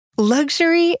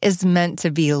Luxury is meant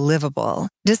to be livable.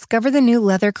 Discover the new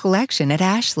leather collection at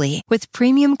Ashley with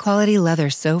premium quality leather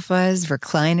sofas,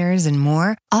 recliners, and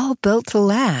more, all built to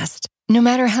last. No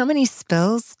matter how many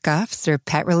spills, scuffs, or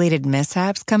pet-related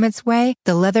mishaps come its way,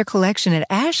 the leather collection at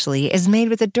Ashley is made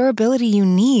with the durability you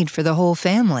need for the whole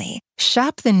family.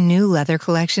 Shop the new leather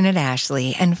collection at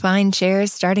Ashley and find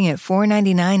chairs starting at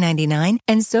 $499.99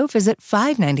 and sofas at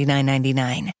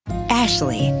 $599.99.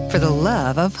 Ashley, for the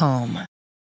love of home.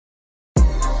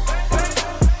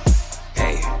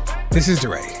 This is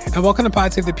DeRay, and welcome to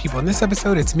Pod Save the People. In this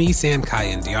episode, it's me, Sam, Kaya,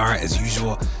 and Diara, as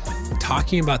usual,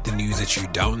 talking about the news that you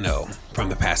don't know from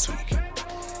the past week.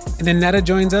 And then Netta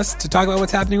joins us to talk about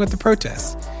what's happening with the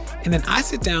protests. And then I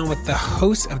sit down with the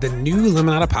hosts of the new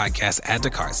Limonada podcast, Add to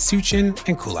Cart, Suchin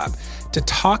and Kulap, to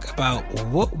talk about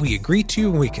what we agree to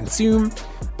when we consume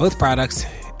both products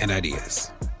and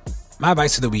ideas. My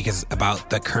advice for the week is about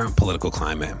the current political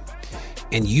climate.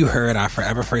 And you heard our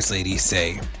forever First Lady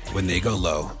say, when they go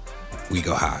low, we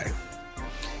go high.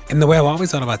 And the way I've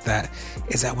always thought about that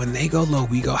is that when they go low,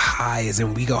 we go high, as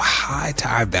in we go high to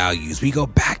our values. We go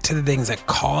back to the things that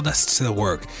called us to the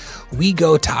work. We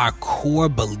go to our core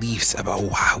beliefs about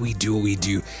why we do what we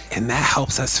do. And that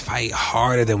helps us fight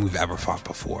harder than we've ever fought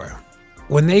before.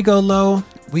 When they go low,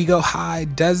 we go high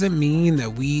doesn't mean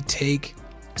that we take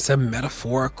some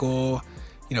metaphorical,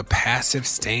 passive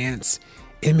stance.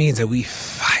 It means that we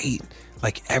fight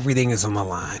like everything is on the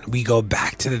line. We go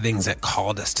back to the things that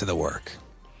called us to the work.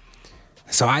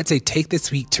 So I'd say take this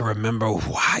week to remember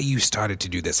why you started to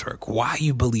do this work, why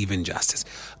you believe in justice.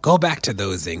 Go back to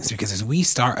those things, because as we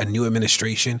start a new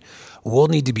administration, we'll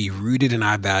need to be rooted in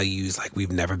our values like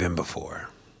we've never been before.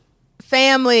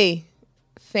 Family,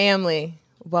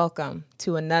 welcome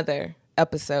to another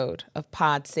episode of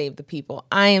Pod Save the People.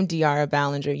 I am Diara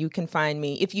Ballinger. You can find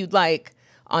me, if you'd like,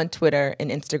 on Twitter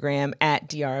and Instagram at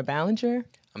Diara Ballinger.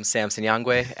 I'm Sam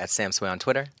Sinyangwe at Sam Sway on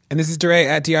Twitter. And this is DeRay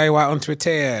at DIY on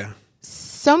Twitter.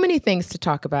 So many things to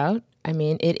talk about. I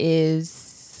mean, it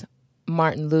is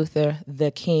Martin Luther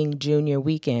the King Jr.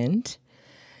 weekend.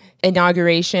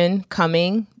 Inauguration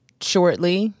coming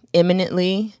shortly,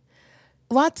 imminently.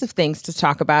 Lots of things to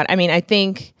talk about. I mean, I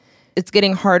think it's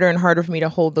getting harder and harder for me to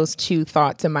hold those two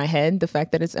thoughts in my head. The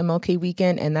fact that it's MLK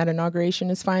weekend and that inauguration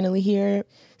is finally here,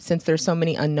 since there's so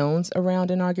many unknowns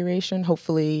around inauguration.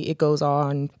 Hopefully it goes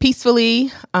on peacefully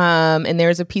and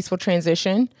there's a peaceful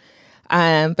transition.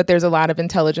 But there's a lot of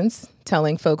intelligence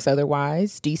telling folks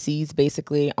otherwise. DC's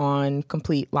basically on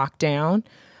complete lockdown.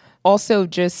 Also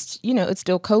just, it's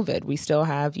still COVID. We still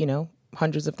have,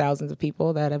 hundreds of thousands of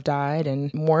people that have died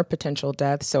and more potential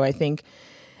deaths. So I think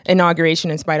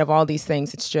inauguration, in spite of all these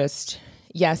things, it's just,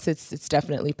 yes, it's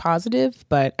definitely positive,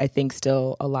 but I think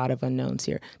still a lot of unknowns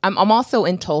here. I'm also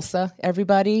in Tulsa,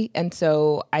 everybody. And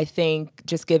so I think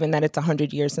just given that it's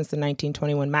 100 years since the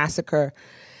 1921 massacre,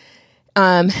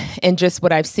 and just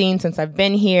what I've seen since I've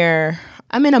been here,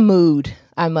 I'm in a mood,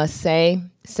 I must say.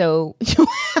 So you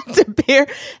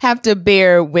have to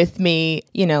bear with me.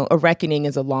 A reckoning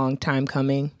is a long time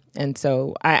coming. And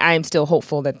so I am still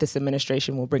hopeful that this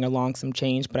administration will bring along some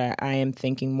change, but I am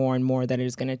thinking more and more that it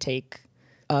is going to take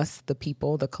us, the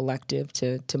people, the collective,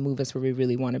 to move us where we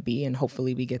really want to be, and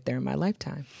hopefully we get there in my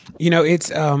lifetime. It's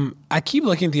I keep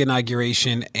looking at the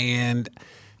inauguration, and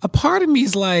a part of me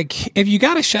is like, if you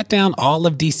got to shut down all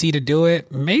of DC to do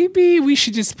it, maybe we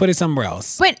should just put it somewhere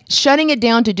else. But shutting it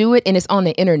down to do it, and it's on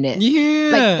the internet.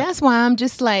 Yeah. That's why I'm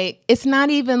just like, it's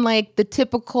not even like the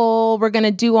typical, we're going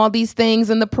to do all these things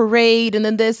and the parade and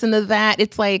then this and the that.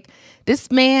 It's like,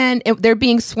 this man, they're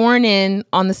being sworn in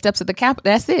on the steps of the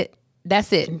Capitol. That's it.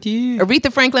 Yeah.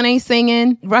 Aretha Franklin ain't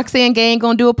singing. Roxanne Gay ain't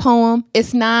going to do a poem.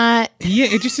 It's not. Yeah,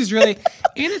 it just is really, and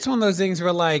it's one of those things where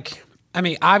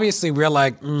obviously we're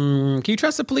like, can you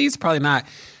trust the police? Probably not.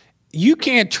 You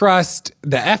can't trust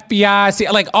the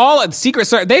FBI. All of Secret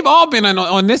Service, they've all been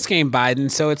on this game, Biden.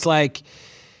 So it's like,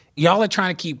 y'all are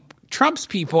trying to keep Trump's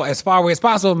people as far away as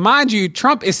possible. Mind you,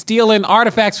 Trump is stealing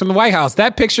artifacts from the White House.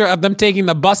 That picture of them taking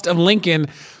the bust of Lincoln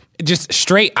just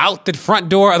straight out the front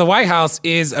door of the White House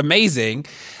is amazing.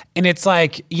 And it's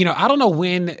like, I don't know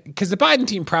when, because the Biden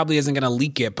team probably isn't going to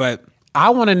leak it, but I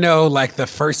want to know the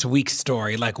first week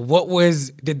story.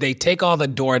 Did they take all the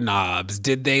doorknobs?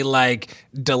 Did they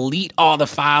delete all the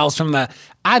files from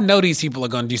I know these people are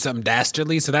going to do something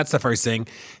dastardly. So that's the first thing.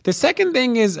 The second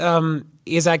thing is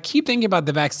I keep thinking about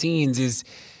the vaccines is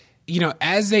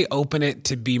as they open it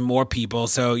to be more people,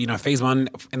 so, phase one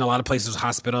in a lot of places,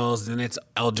 hospitals, and it's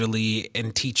elderly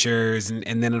and teachers,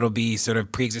 and then it'll be sort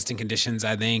of pre-existing conditions,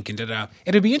 I think, and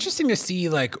It'll be interesting to see,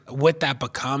 like, what that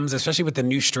becomes, especially with the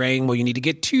new strain. Will you need to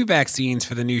get 2 vaccines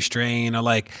for the new strain? Or,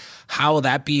 like, how will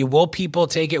that be? Will people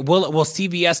take it? Will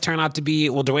CVS turn out to be,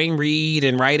 will Duane Reade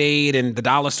and Rite Aid and the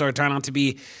dollar store turn out to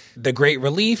be the great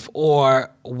relief?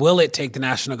 Or will it take the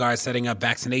National Guard setting up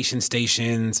vaccination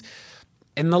stations?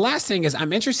 And the last thing is,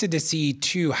 I'm interested to see,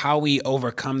 too, how we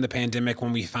overcome the pandemic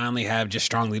when we finally have just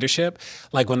strong leadership.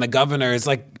 Like when the governors,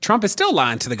 like Trump is still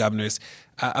lying to the governors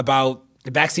about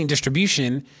the vaccine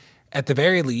distribution at the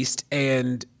very least.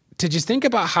 And to just think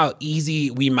about how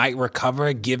easy we might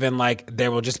recover given like there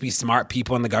will just be smart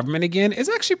people in the government again is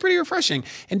actually pretty refreshing.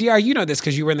 And DR, you know this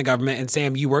because you were in the government, and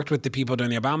Sam, you worked with the people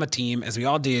during the Obama team, as we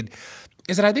all did.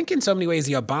 Is that I think in so many ways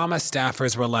the Obama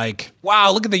staffers were like,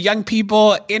 wow, look at the young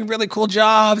people in really cool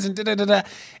jobs and da-da-da-da.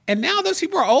 And now those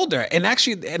people are older. And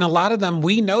actually, and a lot of them,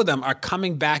 we know them, are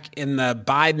coming back in the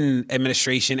Biden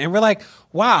administration. And we're like,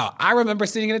 wow, I remember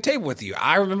sitting at a table with you.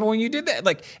 I remember when you did that.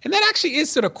 Like, and that actually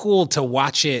is sort of cool to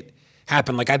watch it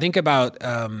happen. Like I think about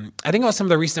some of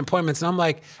the recent appointments, and I'm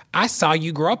like, I saw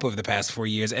you grow up over the past 4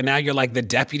 years, and now you're like the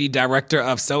deputy director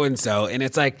of so-and-so. And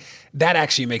it's like, that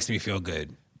actually makes me feel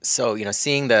good. So,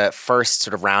 seeing the first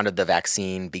sort of round of the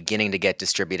vaccine beginning to get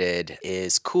distributed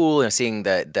is cool. Seeing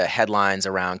the headlines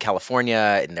around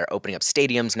California, and they're opening up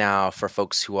stadiums now for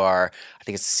folks who are, I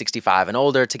think it's 65 and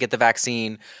older to get the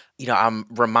vaccine. I'm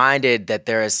reminded that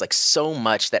there is like so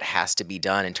much that has to be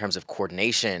done in terms of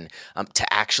coordination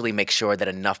to actually make sure that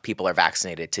enough people are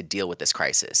vaccinated to deal with this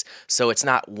crisis. So it's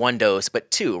not 1 dose, but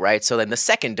 2, right? So then the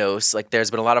second dose, like there's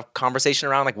been a lot of conversation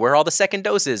around like where are all the second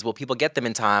doses? Will people get them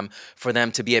in time for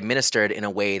them to be administered in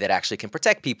a way that actually can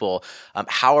protect people?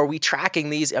 How are we tracking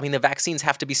these? I mean, the vaccines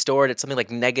have to be stored at something like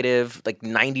negative, like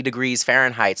 90 degrees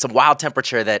Fahrenheit, some wild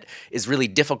temperature that is really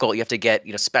difficult. You have to get,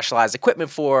 specialized equipment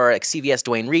for, like CVS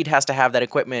Duane Reade has to have that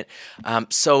equipment.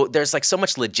 So there's like so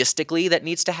much logistically that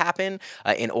needs to happen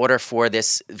in order for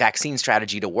this vaccine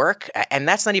strategy to work. And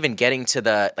that's not even getting to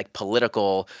the like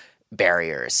political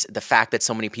barriers. The fact that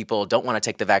so many people don't want to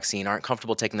take the vaccine, aren't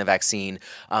comfortable taking the vaccine.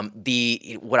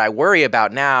 What I worry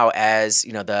about now as,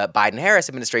 the Biden-Harris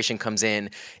administration comes in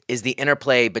is the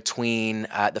interplay between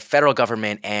the federal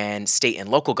government and state and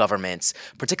local governments,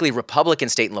 particularly Republican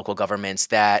state and local governments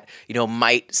that,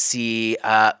 might see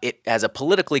it as a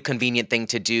politically convenient thing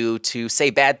to do to say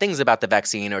bad things about the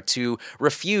vaccine or to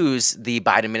refuse the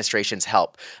Biden administration's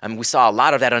help. We saw a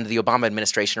lot of that under the Obama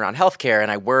administration around healthcare,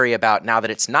 and I worry about now that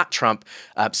it's not Trump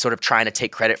sort of trying to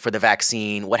take credit for the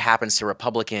vaccine, what happens to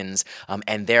Republicans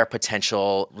and their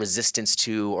potential resistance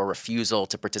to or refusal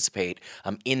to participate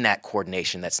in that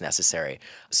coordination that's necessary.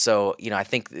 So, I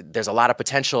think there's a lot of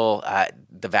potential.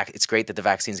 It's great that the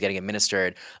vaccine is getting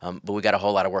administered, but we got a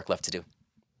whole lot of work left to do.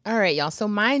 All right, y'all. So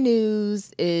my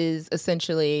news is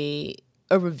essentially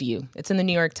a review. It's in the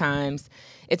New York Times.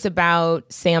 It's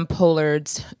about Sam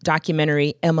Pollard's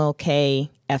documentary, MLK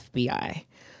FBI.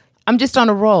 I'm just on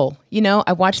a roll.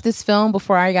 I watched this film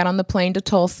before I got on the plane to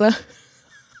Tulsa.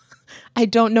 I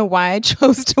don't know why I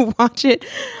chose to watch it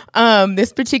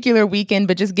this particular weekend,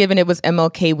 but just given it was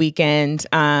MLK weekend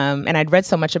and I'd read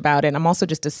so much about it. I'm also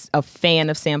just a fan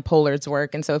of Sam Pollard's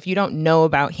work. And so if you don't know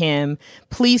about him,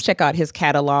 please check out his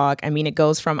catalog. I mean, it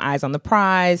goes from Eyes on the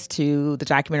Prize to the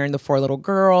documentary on the 4 Little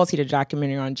Girls. He did a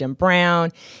documentary on Jim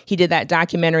Brown. He did that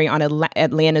documentary on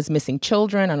Atlanta's missing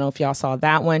children. I don't know if y'all saw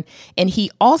that one. And he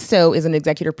also is an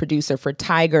executive producer for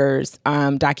Tiger's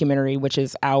documentary, which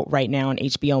is out right now on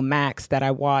HBO Max, that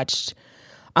I watched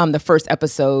the first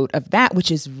episode of that, which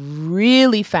is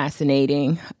really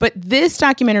fascinating. But this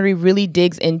documentary really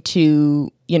digs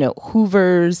into,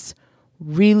 Hoover's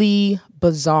really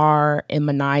bizarre and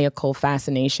maniacal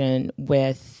fascination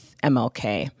with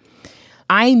MLK.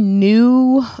 I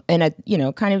knew and I,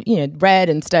 read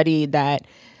and studied that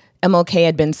MLK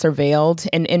had been surveilled,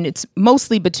 and it's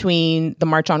mostly between the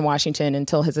March on Washington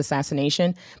until his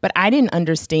assassination. But I didn't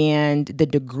understand the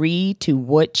degree to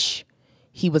which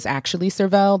he was actually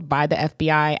surveilled by the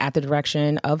FBI at the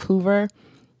direction of Hoover.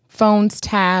 Phones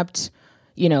tapped,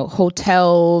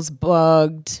 hotels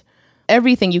bugged,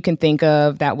 everything you can think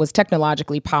of that was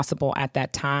technologically possible at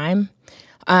that time.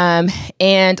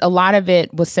 And a lot of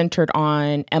it was centered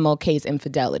on MLK's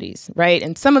infidelities, right?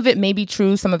 And some of it may be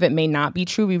true, some of it may not be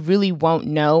true. We really won't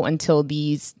know until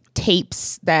these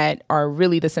tapes that are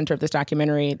really the center of this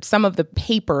documentary. Some of the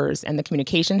papers and the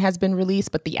communication has been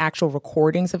released, but the actual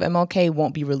recordings of MLK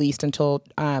won't be released until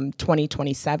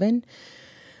 2027.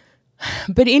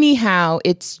 But anyhow,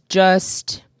 it's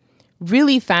just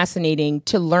really fascinating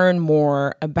to learn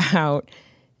more about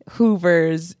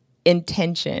Hoover's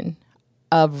intention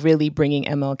of really bringing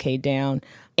MLK down,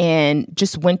 and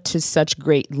just went to such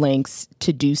great lengths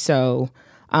to do so,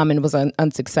 and was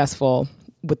unsuccessful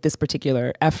with this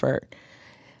particular effort.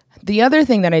 The other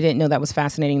thing that I didn't know that was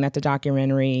fascinating that the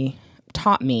documentary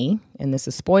taught me, and this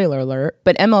is spoiler alert,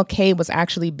 but MLK was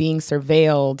actually being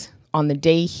surveilled on the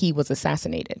day he was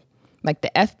assassinated. Like,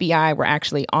 the FBI were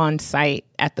actually on site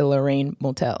at the Lorraine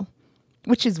Motel,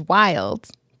 which is wild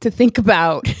to think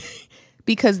about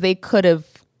because they could have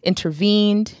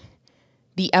intervened.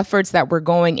 The efforts that were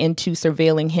going into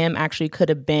surveilling him actually could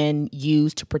have been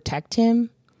used to protect him.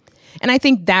 And I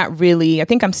think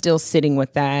I'm still sitting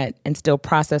with that and still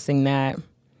processing that,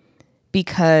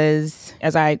 because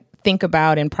as I think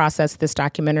about and process this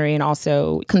documentary, and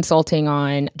also consulting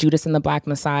on Judas and the Black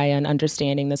Messiah and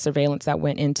understanding the surveillance that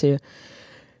went into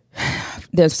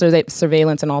the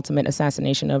surveillance and ultimate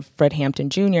assassination of Fred Hampton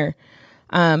Jr.,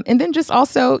 and then just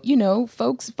also,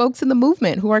 folks in the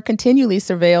movement who are continually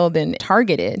surveilled and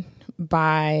targeted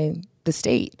by the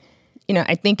state.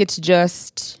 I think it's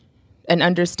just an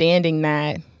understanding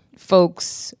that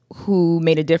folks who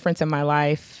made a difference in my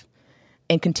life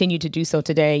and continue to do so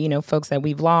today, folks that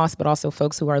we've lost, but also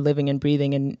folks who are living and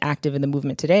breathing and active in the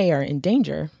movement today, are in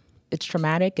danger. It's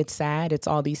traumatic, it's sad, it's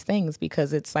all these things,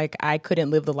 because it's like I couldn't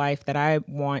live the life that I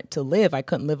want to live. I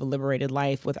couldn't live a liberated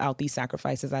life without these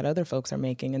sacrifices that other folks are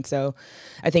making. And so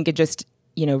I think it just,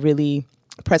 really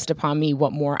pressed upon me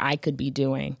what more I could be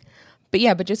doing.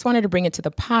 But just wanted to bring it to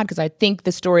the pod because I think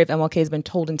the story of MLK has been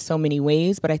told in so many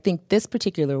ways, but I think this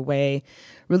particular way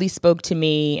really spoke to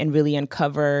me and really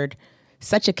uncovered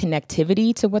such a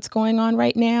connectivity to what's going on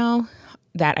right now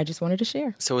that I just wanted to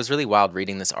share. So it was really wild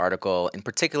reading this article, in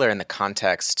particular in the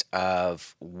context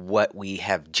of what we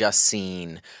have just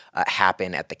seen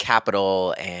happen at the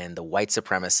Capitol and the white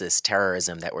supremacist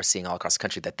terrorism that we're seeing all across the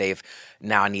country, that they've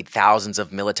now need thousands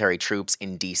of military troops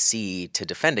in D.C. to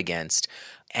defend against.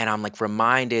 And I'm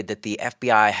reminded that the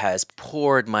FBI has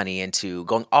poured money into,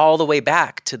 going all the way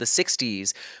back to the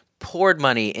 60s, poured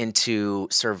money into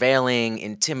surveilling,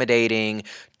 intimidating,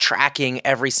 tracking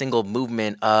every single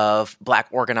movement of Black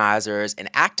organizers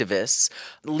and activists,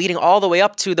 leading all the way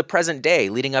up to the present day,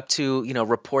 leading up to,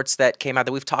 reports that came out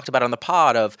that we've talked about on the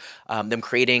pod of them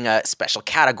creating a special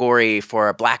category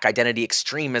for Black identity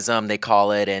extremism, they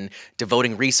call it, and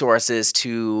devoting resources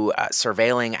to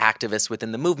surveilling activists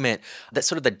within the movement. That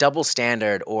sort of the double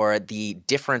standard, or the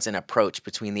difference in approach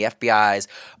between the FBI's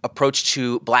approach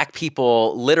to Black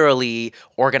people literally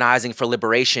organizing for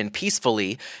liberation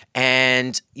peacefully,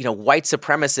 and white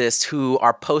supremacists who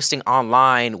are posting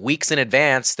online weeks in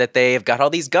advance that they've got all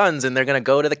these guns and they're going to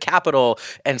go to the Capitol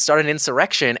and start an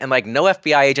insurrection, and no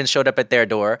FBI agents showed up at their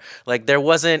door. There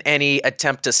wasn't any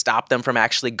attempt to stop them from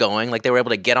actually going. They were able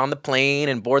to get on the plane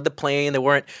and board the plane. There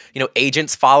weren't,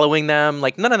 agents following them.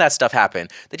 None of that stuff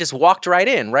happened. They just walked right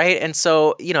in, right? And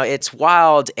so, it's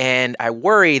wild, and I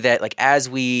worry that as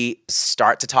we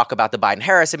start to talk about the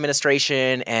Biden-Harris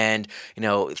administration and,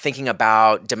 thinking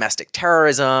about domestic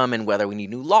terrorism and whether we need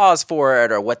new laws for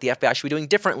it or what the FBI should be doing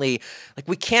differently,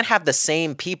 we can't have the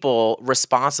same people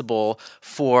responsible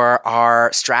for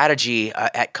our strategy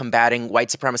at combating white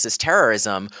supremacist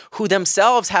terrorism who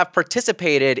themselves have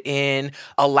participated in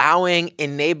allowing,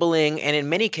 enabling, and in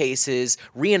many cases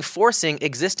reinforcing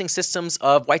existing systems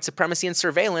of white supremacy and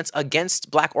surveillance against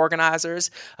Black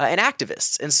organizers and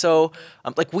activists. And so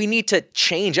we need to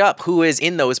change up who is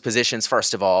in those positions,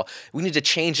 first of all. We need to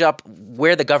change up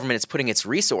where the government is putting its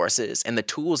resources and the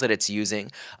tools that it's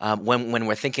using when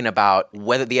we're thinking about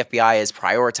whether the FBI is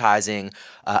prioritizing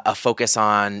a focus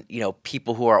on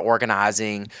people who are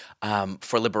organizing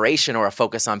for liberation, or a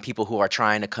focus on people who are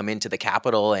trying to come into the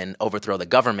Capitol and overthrow the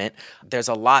government. There's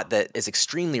a lot that is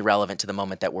extremely relevant to the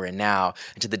moment that we're in now,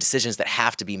 and to the decisions that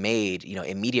have to be made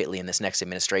immediately in this next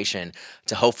administration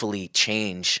to hopefully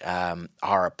change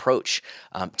our approach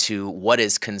to what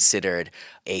is considered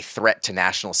a threat to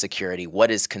national security,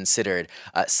 what is considered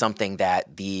something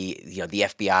that the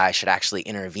FBI should actually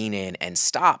intervene in and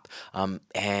stop,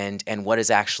 and what is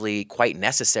actually quite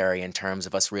necessary in terms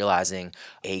of us realizing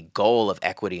a goal of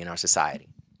equity in our society.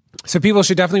 So people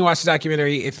should definitely watch the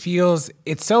documentary.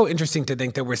 It's so interesting to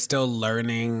think that we're still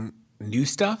learning new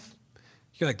stuff.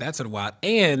 You're that's sort of wild.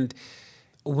 And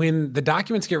when the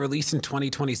documents get released in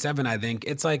 2027, I think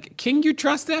it's can you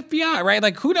trust the FBI,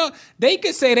 right? Who knows? They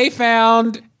could say they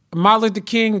found Martin Luther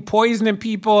King poisoning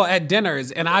people at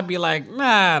dinners, and I'd be nah,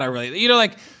 not really.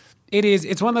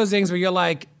 It's one of those things where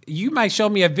you're you might show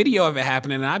me a video of it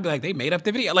happening, and I'd be they made up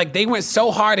the video. They went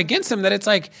so hard against him that it's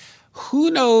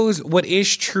who knows what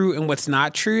is true and what's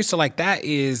not true? So like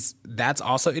that's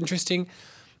also interesting.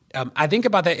 I think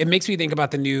about that. It makes me think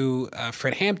about the new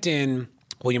Fred Hampton,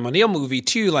 William O'Neill movie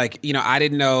too. Like, I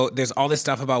didn't know there's all this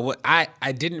stuff about what I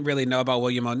didn't really know about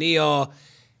William O'Neill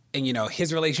and,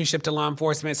 his relationship to law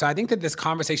enforcement. So I think that this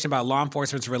conversation about law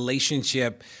enforcement's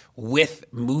relationship with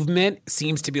movement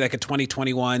seems to be like a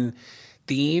 2021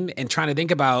 theme, and trying to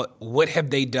think about what have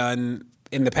they done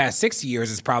in the past 6 years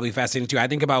is probably fascinating too. I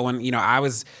think about when, I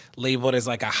was labeled as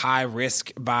like a high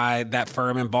risk by that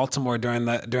firm in Baltimore during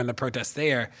the protests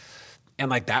there. And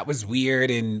like that was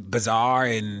weird and bizarre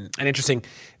and interesting.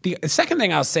 The second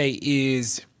thing I'll say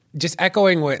is just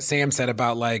echoing what Sam said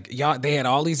about like, y'all, they had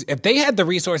all these, if they had the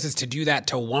resources to do that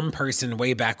to one person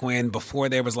way back when, before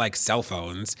there was like cell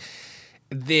phones,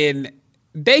 then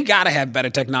they got to have better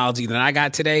technology than I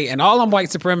got today. And all them white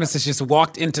supremacists just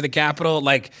walked into the Capitol,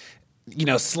 like,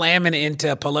 slamming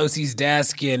into Pelosi's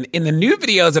desk. And in the new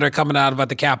videos that are coming out about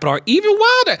the Capitol are even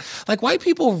wilder. Like, white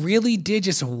people really did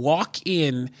just walk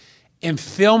in and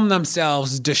film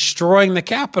themselves destroying the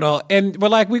Capitol. And we're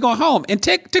like, we going home, and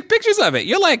took pictures of it.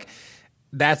 You're like,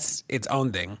 that's its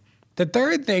own thing. The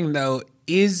third thing, though,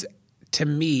 is, to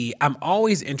me, I'm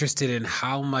always interested in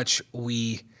how much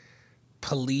we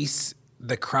police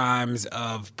the crimes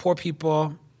of poor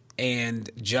people and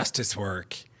justice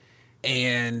work,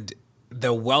 and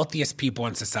the wealthiest people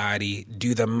in society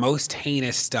do the most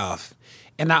heinous stuff.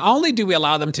 And not only do we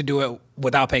allow them to do it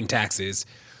without paying taxes,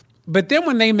 but then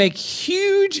when they make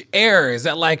huge errors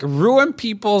that like ruin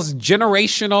people's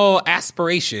generational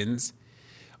aspirations,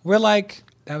 we're like,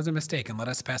 that was a mistake, and let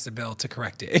us pass a bill to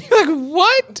correct it. You're like,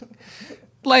 what?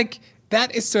 Like,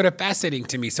 that is sort of fascinating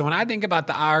to me. So when I think about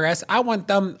the IRS, I want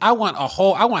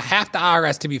half the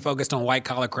IRS to be focused on white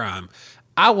collar crime.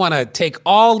 I want to take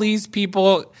all these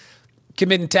people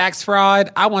committing tax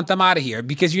fraud. I want them out of here,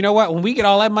 because you know what? When we get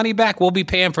all that money back, we'll be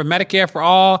paying for Medicare for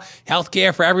all,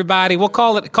 healthcare for everybody. We'll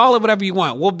call it whatever you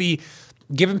want. We'll be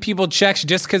giving people checks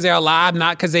just because they're alive,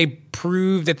 not because they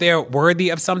prove that they're worthy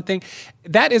of something.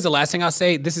 That is the last thing I'll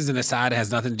say. This is an aside. It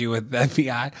has nothing to do with the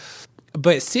FBI.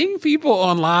 But seeing people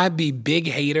online be big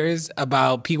haters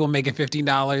about people making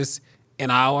 $15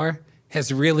 an hour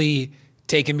has really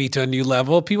taken me to a new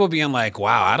level. People being like,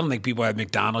 wow, I don't think people at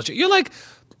McDonald's. You're like,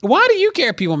 why do you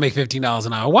care if people make $15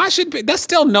 an hour? Why should that's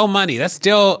still no money? That's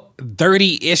still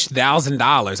 $30-ish thousand.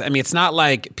 I mean, it's not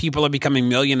like people are becoming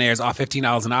millionaires off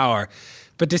 $15 an hour.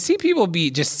 But to see people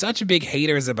be just such big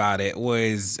haters about it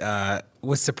was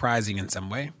surprising in some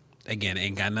way. Again, it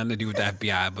ain't got nothing to do with the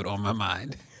FBI, but on my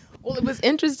mind. Well, it was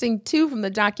interesting, too, from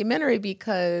the documentary,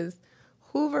 because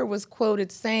Hoover was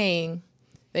quoted saying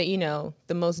that,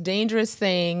 the most dangerous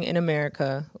thing in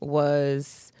America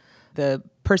was the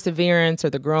perseverance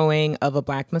or the growing of a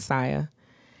black messiah.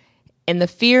 And the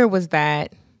fear was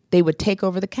that they would take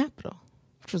over the Capitol,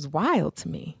 which was wild to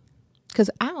me.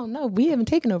 Because I don't know, we haven't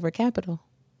taken over a Capitol.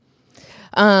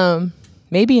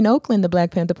 Maybe in Oakland, the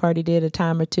Black Panther Party did a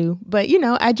time or two. But,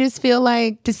 I just feel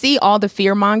like to see all the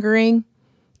fear mongering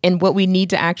and what we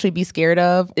need to actually be scared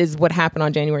of is what happened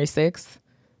on January 6th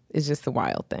is just the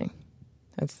wild thing.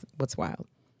 That's what's wild.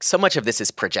 So much of this is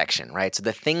projection, right? So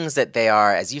the things that they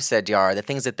are, as you said, Yara, the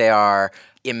things that they are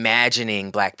imagining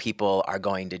black people are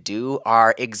going to do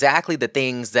are exactly the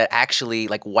things that actually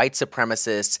like white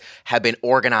supremacists have been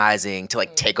organizing to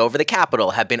like take over the Capitol,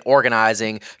 have been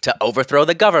organizing to overthrow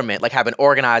the government, like have been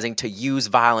organizing to use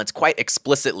violence quite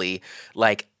explicitly,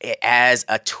 like as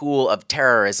a tool of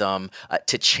terrorism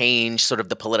to change sort of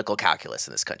the political calculus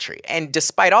in this country. And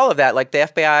despite all of that, like the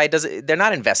FBI they're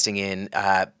not investing in,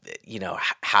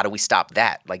 how do we stop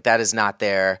that? Like that is not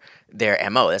their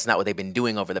MO. That's not what they've been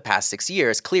doing over the past 6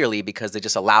 years, clearly, because they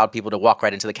just allowed people to walk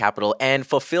right into the Capitol and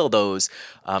fulfill those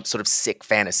sort of sick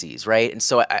fantasies, right? And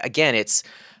so, again,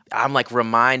 I'm like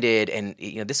reminded, and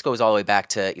this goes all the way back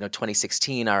to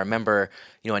 2016. I remember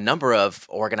a number of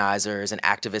organizers and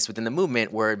activists within the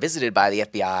movement were visited by the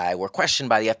FBI, were questioned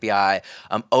by the FBI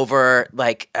over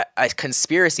like a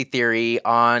conspiracy theory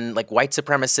on like white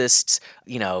supremacists,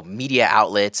 media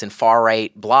outlets and far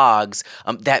right blogs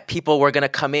that people were going to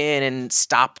come in and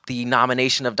stop the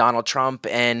nomination of Donald Trump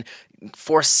and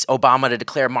force Obama to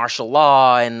declare martial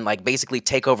law and like basically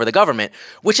take over the government,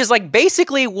 which is like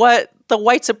basically what the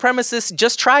white supremacists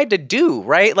just tried to do,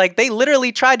 right? Like they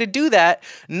literally tried to do that.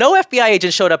 No FBI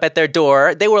agent showed up at their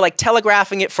door. They were like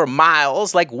telegraphing it for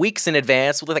miles, like weeks in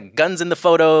advance, with like guns in the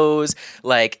photos,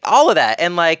 like all of that.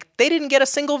 And like they didn't get a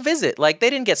single visit. Like they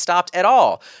didn't get stopped at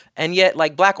all. And yet,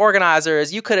 like black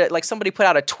organizers, you could have, like somebody put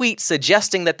out a tweet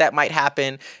suggesting that that might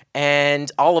happen.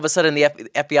 And all of a sudden the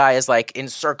FBI is like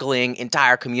encircling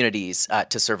entire communities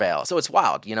to surveil. So it's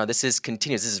wild. You know, this is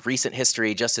continuous. This is recent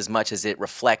history just as much as it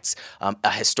reflects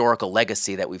a historical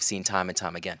legacy that we've seen time and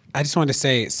time again. I just wanted to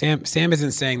say, Sam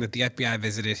isn't saying that the FBI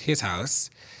visited his house.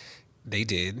 They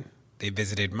did. They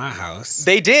visited my house.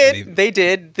 They did. They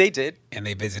did. And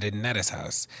they visited Netta's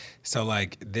house. So,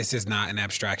 like, this is not an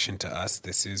abstraction to us.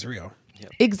 This is real.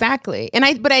 Yep. Exactly.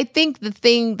 But I think the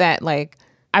thing that, like,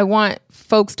 I want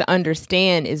folks to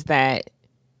understand is that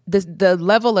the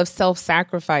level of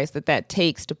self-sacrifice that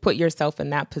takes to put yourself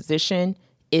in that position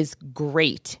is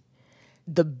great.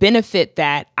 The benefit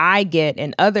that I get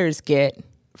and others get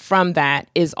from that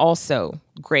is also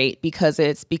great because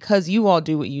it's because you all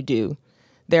do what you do.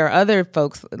 There are other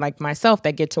folks like myself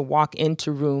that get to walk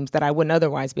into rooms that I wouldn't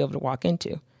otherwise be able to walk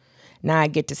into. Now I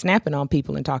get to snapping on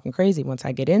people and talking crazy once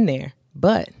I get in there.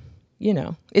 But, you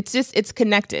know, it's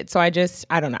connected. So I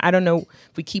don't know. I don't know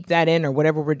if we keep that in or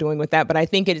whatever we're doing with that. But I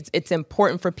think it's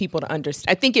important for people to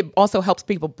understand. I think it also helps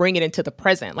people bring it into the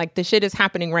present. Like the shit is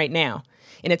happening right now.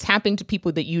 And it's happening to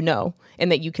people that you know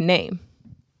and that you can name.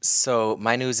 So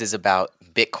my news is about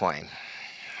Bitcoin.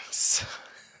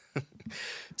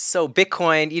 So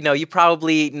Bitcoin, you know, you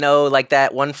probably know like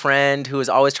that one friend who is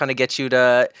always trying to get you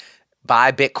to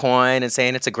buy Bitcoin and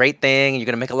saying it's a great thing and you're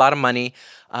going to make a lot of money.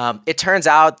 It turns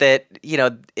out that, you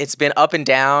know, it's been up and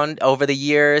down over the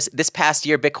years. This past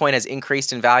year, Bitcoin has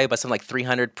increased in value by something like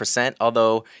 300%,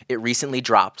 although it recently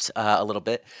dropped a little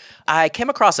bit. I came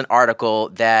across an article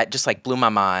that just like blew my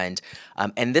mind.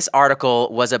 And this article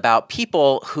was about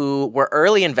people who were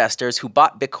early investors who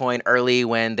bought Bitcoin early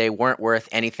when they weren't worth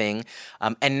anything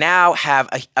and now have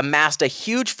amassed a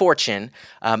huge fortune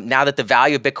now that the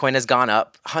value of Bitcoin has gone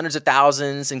up, hundreds of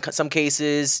thousands, in some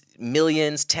cases,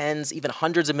 millions, tens, even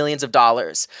hundreds of millions of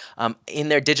dollars in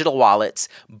their digital wallets.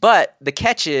 But the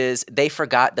catch is they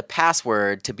forgot the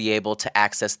password to be able to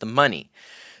access the money.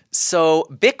 So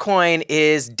Bitcoin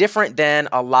is different than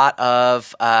a lot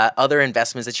of other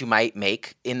investments that you might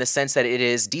make in the sense that it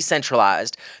is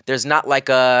decentralized. There's not like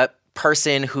a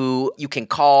person who you can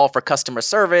call for customer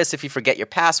service if you forget your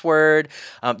password.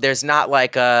 There's not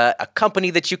like a company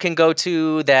that you can go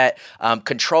to that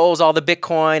controls all the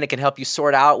Bitcoin. It can help you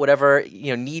sort out whatever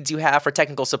needs you have for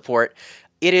technical support.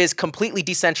 It is completely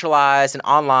decentralized and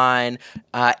online.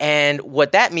 And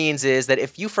what that means is that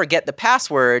if you forget the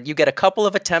password, you get a couple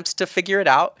of attempts to figure it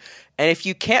out. And if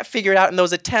you can't figure it out in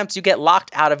those attempts, you get locked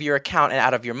out of your account and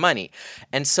out of your money.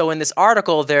 And so in this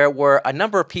article, there were a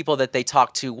number of people that they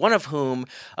talked to, one of whom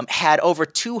had over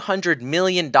 $200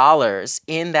 million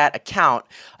in that account,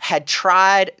 had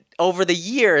tried over the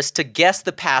years to guess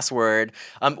the password,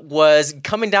 was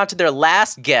coming down to their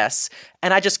last guess.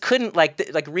 And I just couldn't,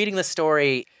 like reading the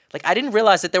story, like I didn't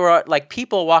realize that there were like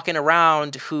people walking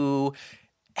around who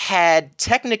had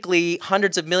technically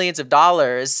hundreds of millions of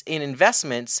dollars in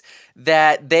investments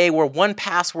that they were one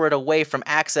password away from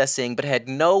accessing, but had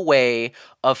no way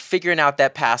of figuring out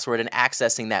that password and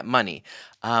accessing that money.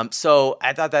 So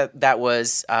I thought that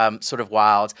was sort of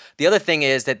wild. The other thing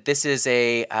is that this is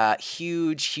a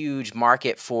huge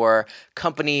market for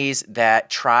companies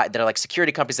that are like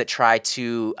security companies that try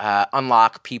to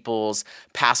unlock people's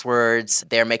passwords.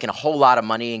 They're making a whole lot of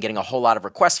money and getting a whole lot of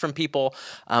requests from people.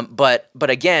 But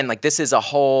again, like this is a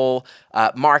whole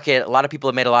market. A lot of people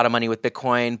have made a lot of money with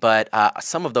Bitcoin, but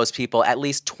some of those people, at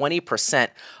least 20%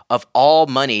 of all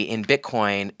money in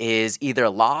Bitcoin is either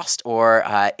lost or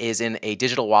is in a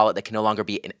digital wallet that can no longer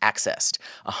be accessed.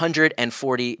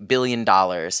 $140 billion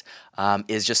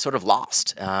is just sort of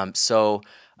lost. So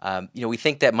we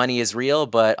think that money is real,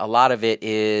 but a lot of it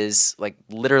is like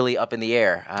literally up in the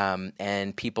air.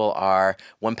 And people are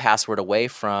one password away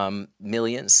from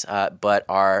millions, but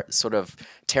are sort of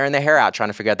tearing their hair out trying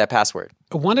to figure out that password.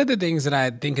 One of the things that I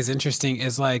think is interesting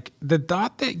is like the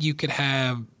thought that you could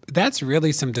have, that's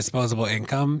really some disposable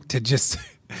income to just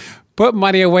put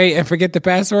money away and forget the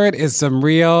password is some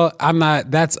real,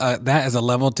 that is a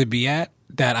level to be at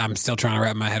that I'm still trying to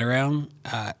wrap my head around.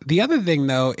 The other thing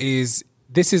though is,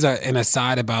 this is an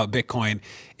aside about Bitcoin,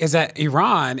 is that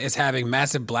Iran is having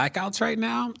massive blackouts right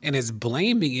now and is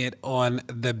blaming it on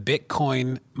the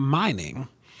Bitcoin mining.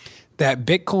 That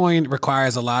Bitcoin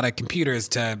requires a lot of computers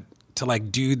to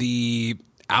like do the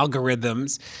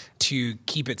algorithms to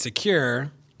keep it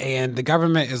secure. And the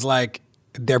government is like,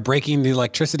 they're breaking the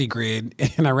electricity grid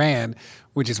in Iran,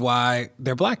 which is why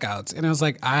they're blackouts. And I was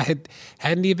like, I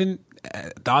hadn't even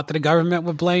thought that a government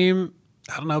would blame,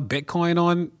 I don't know, Bitcoin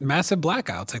on massive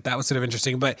blackouts. Like that was sort of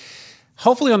interesting. But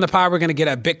hopefully on the pod, we're going to get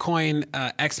a Bitcoin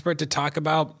expert to talk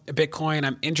about Bitcoin.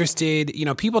 I'm interested. You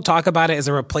know, people talk about it as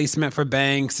a replacement for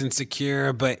banks and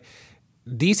secure, but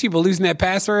these people losing their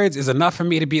passwords is enough for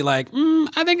me to be like,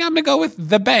 I think I'm going to go with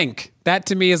the bank. That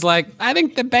to me is like, I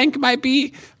think the bank might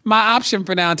be my option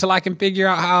for now until I can figure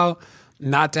out how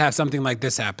not to have something like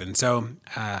this happen. So,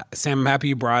 Sam, I'm happy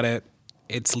you brought it.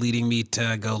 It's leading me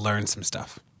to go learn some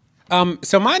stuff.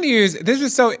 So my news,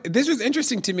 this was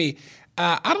interesting to me.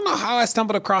 I don't know how I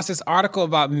stumbled across this article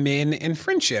about men and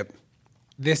friendship.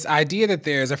 This idea that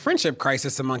there's a friendship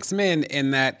crisis amongst men,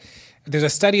 and that there's a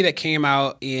study that came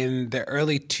out in the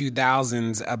early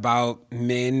 2000s about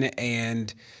men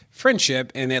and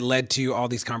friendship, and it led to all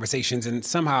these conversations. And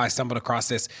somehow I stumbled across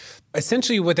this.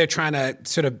 Essentially, what they're trying to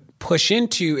sort of push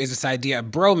into is this idea of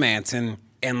bromance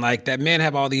and like that men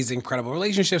have all these incredible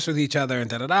relationships with each other and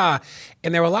da-da-da.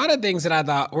 And there were a lot of things that I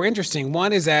thought were interesting.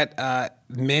 One is that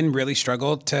men really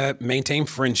struggle to maintain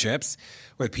friendships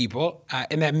with people,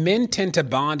 and that men tend to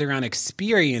bond around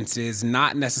experiences,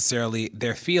 not necessarily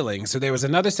their feelings. So there was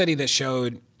another study that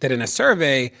showed that in a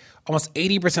survey, almost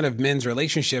 80% of men's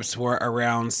relationships were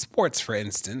around sports, for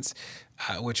instance,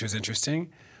 which was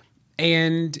interesting.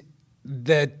 And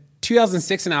the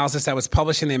 2006 analysis that was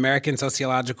published in the American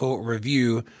Sociological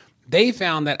Review, they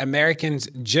found that Americans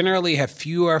generally have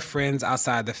fewer friends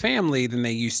outside the family than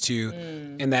they used to,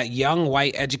 and that young,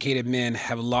 white, educated men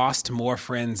have lost more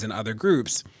friends in other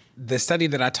groups. The study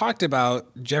that I talked about,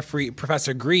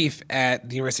 Professor Grief at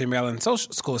the University of Maryland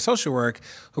School of Social Work,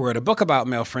 who wrote a book about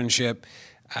male friendship,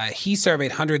 he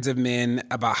surveyed hundreds of men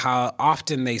about how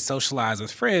often they socialize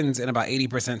with friends, and about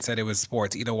 80% said it was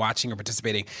sports, either watching or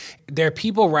participating. There are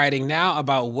people writing now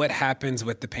about what happens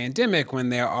with the pandemic when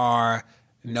there are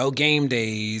no game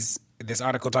days. This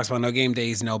article talks about no game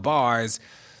days, no bars,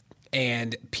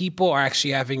 and people are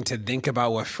actually having to think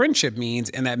about what friendship means,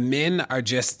 and that men are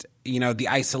just, the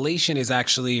isolation is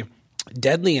actually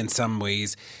deadly in some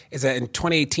ways. Is that in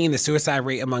 2018, the suicide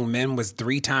rate among men was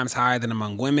 3 times higher than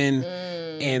among women.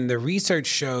 And the research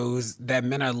shows that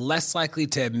men are less likely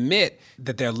to admit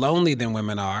that they're lonely than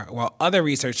women are, while other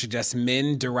research suggests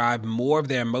men derive more of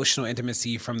their emotional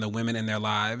intimacy from the women in their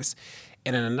lives.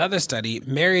 And in another study,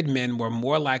 married men were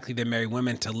more likely than married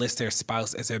women to list their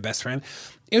spouse as their best friend.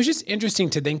 It was just interesting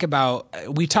to think about.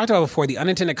 We talked about before the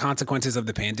unintended consequences of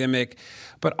the pandemic,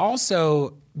 but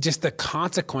also just the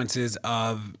consequences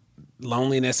of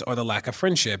loneliness or the lack of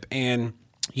friendship. And,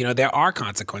 there are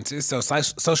consequences. So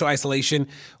social isolation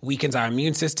weakens our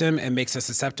immune system and makes us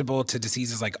susceptible to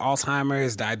diseases like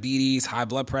Alzheimer's, diabetes, high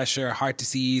blood pressure, heart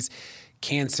disease,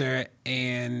 cancer,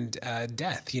 and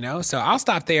death, So I'll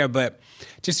stop there, but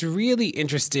just really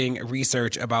interesting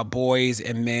research about boys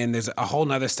and men. There's a whole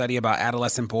nother study about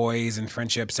adolescent boys and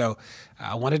friendship. So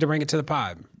I wanted to bring it to the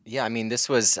pod. Yeah, I mean, this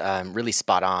was really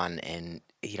spot on, and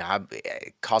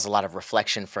it caused a lot of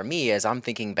reflection for me as I'm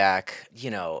thinking back,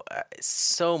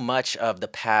 so much of the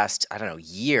past,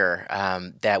 year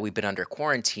that we've been under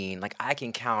quarantine, like I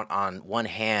can count on one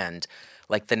hand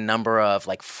like the number of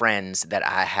like friends that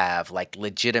I have like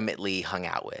legitimately hung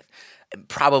out with,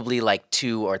 probably like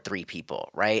 2 or 3 people,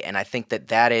 right? And I think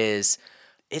that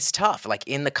it's tough. Like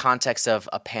in the context of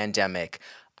a pandemic,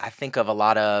 I think of a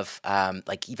lot of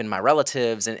like even my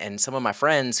relatives and some of my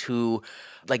friends who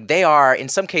like they are, in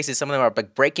some cases, some of them are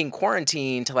like breaking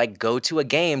quarantine to like go to a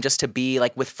game just to be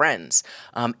like with friends.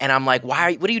 And I'm like, what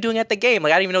are you doing at the game?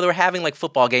 Like, I didn't even know they were having like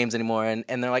football games anymore.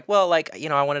 And they're like, well, like,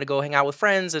 I wanted to go hang out with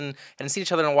friends and see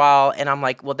each other in a while. And I'm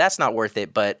like, well, that's not worth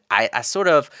it. But I sort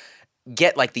of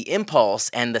get like the impulse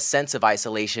and the sense of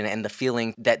isolation and the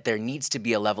feeling that there needs to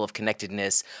be a level of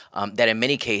connectedness that in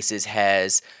many cases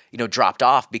has, dropped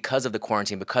off because of the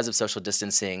quarantine, because of social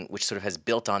distancing, which sort of has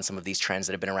built on some of these trends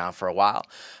that have been around for a while.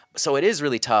 So it is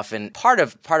really tough. And part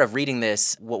of reading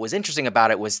this, what was interesting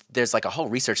about it was there's like a whole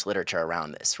research literature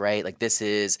around this, right? Like this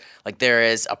is like there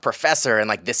is a professor and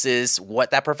like this is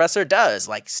what that professor does,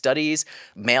 like studies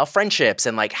male friendships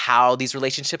and like how these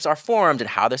relationships are formed and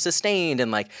how they're sustained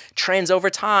and like trends over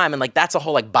time. And like that's a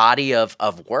whole like body of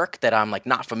work that I'm like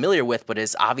not familiar with, but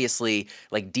is obviously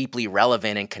like deeply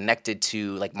relevant and connected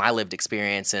to like my lived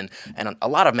experience and a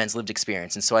lot of men's lived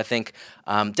experience. And so I think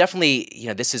definitely,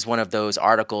 this is one of those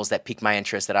articles that piqued my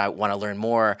interest that I want to learn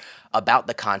more about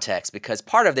the context, because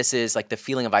part of this is like the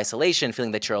feeling of isolation,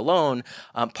 feeling that you're alone.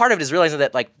 Part of it is realizing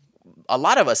that like a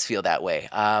lot of us feel that way.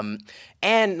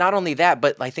 And not only that,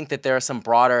 but I think that there are some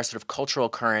broader sort of cultural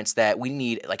currents that we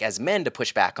need, like as men, to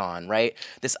push back on, right?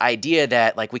 This idea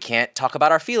that like we can't talk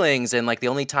about our feelings and like the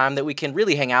only time that we can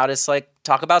really hang out is like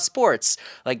talk about sports.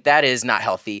 Like that is not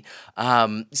healthy.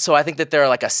 So I think that there are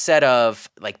like a set of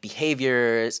like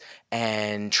behaviors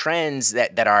and trends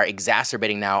that are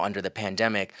exacerbating now under the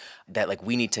pandemic that like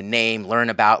we need to name, learn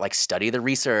about, like study the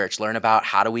research, learn about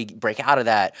how do we break out of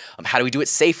that? How do we do it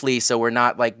safely so we're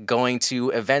not like going to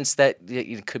events that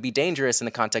could be dangerous in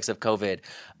the context of COVID,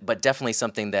 but definitely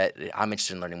something that I'm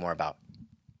interested in learning more about.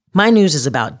 My news is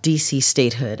about D.C.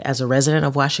 statehood. As a resident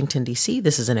of Washington, D.C.,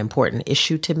 this is an important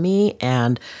issue to me,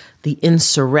 and the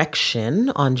insurrection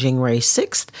on January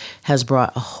 6th has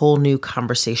brought a whole new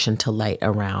conversation to light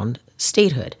around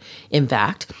statehood. In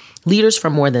fact, leaders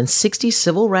from more than 60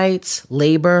 civil rights,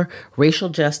 labor, racial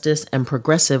justice, and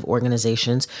progressive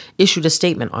organizations issued a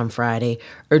statement on Friday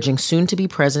urging soon-to-be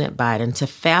President Biden to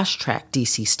fast-track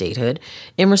D.C. statehood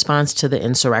in response to the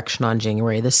insurrection on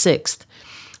January the 6th.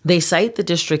 They cite the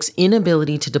district's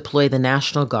inability to deploy the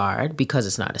National Guard, because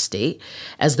it's not a state,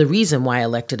 as the reason why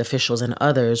elected officials and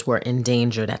others were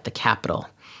endangered at the Capitol.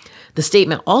 The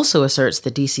statement also asserts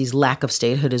that D.C.'s lack of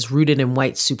statehood is rooted in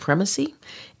white supremacy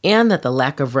and that the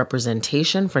lack of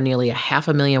representation for nearly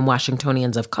 500,000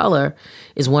 Washingtonians of color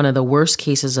is one of the worst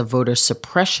cases of voter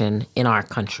suppression in our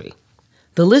country.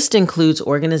 The list includes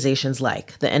organizations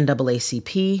like the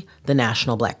NAACP, the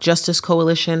National Black Justice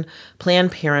Coalition,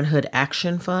 Planned Parenthood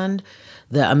Action Fund,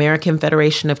 the American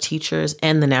Federation of Teachers,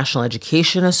 and the National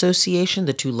Education Association,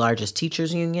 the two largest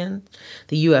teachers' unions,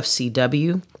 the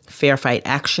UFCW, Fair Fight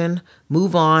Action,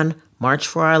 Move On, March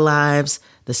for Our Lives,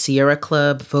 the Sierra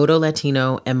Club, Voto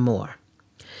Latino, and more.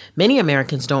 Many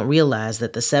Americans don't realize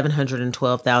that the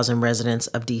 712,000 residents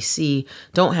of D.C.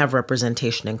 don't have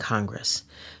representation in Congress.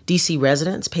 D.C.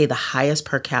 residents pay the highest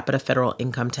per capita federal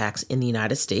income tax in the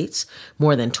United States,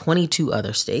 more than 22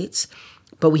 other states,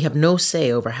 but we have no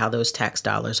say over how those tax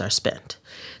dollars are spent.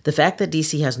 The fact that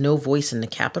D.C. has no voice in the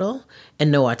Capitol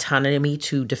and no autonomy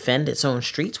to defend its own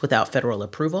streets without federal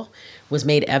approval was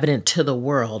made evident to the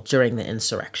world during the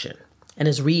insurrection and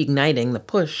is reigniting the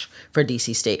push for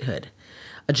D.C. statehood.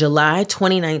 A July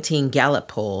 2019 Gallup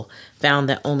poll found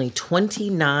that only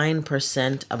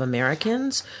 29% of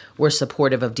Americans were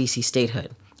supportive of D.C.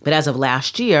 statehood. But as of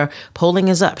last year, polling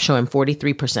is up, showing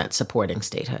 43% supporting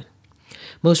statehood.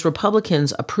 Most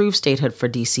Republicans approve statehood for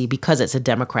D.C. because it's a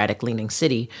Democratic-leaning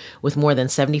city with more than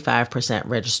 75%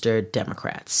 registered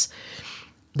Democrats.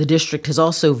 The district has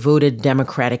also voted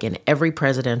Democratic in every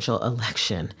presidential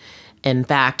election. In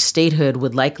fact, statehood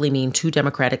would likely mean 2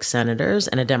 Democratic senators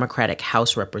and a Democratic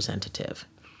House representative.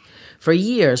 For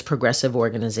years, progressive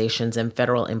organizations and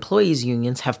federal employees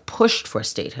unions have pushed for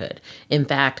statehood. In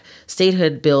fact,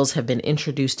 statehood bills have been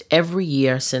introduced every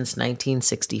year since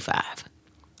 1965.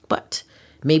 But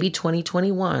maybe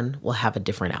 2021 will have a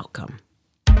different outcome.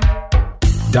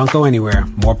 Don't go anywhere.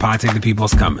 More Pod Save the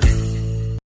People's coming.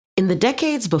 In the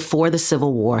decades before the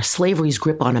Civil War, slavery's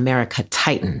grip on America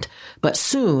tightened, but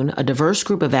soon a diverse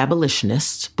group of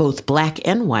abolitionists, both black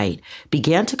and white,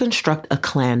 began to construct a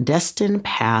clandestine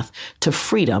path to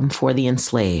freedom for the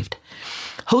enslaved.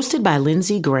 Hosted by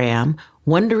Lindsey Graham,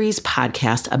 Wondery's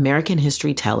podcast, American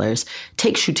History Tellers,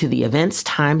 takes you to the events,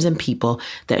 times, and people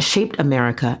that shaped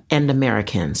America and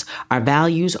Americans, our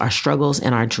values, our struggles,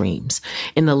 and our dreams.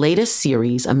 In the latest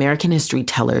series, American History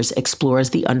Tellers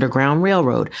explores the Underground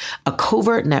Railroad, a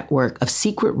covert network of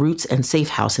secret routes and safe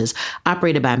houses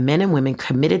operated by men and women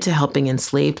committed to helping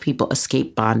enslaved people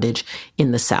escape bondage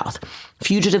in the South.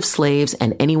 Fugitive slaves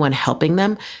and anyone helping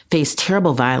them face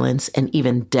terrible violence and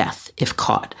even death if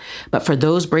caught. But for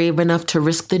those brave enough to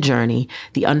risk the journey,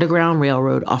 the Underground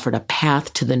Railroad offered a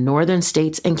path to the northern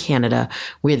states and Canada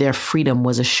where their freedom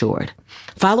was assured.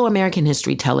 Follow American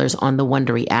History Tellers on the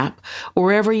Wondery app or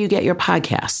wherever you get your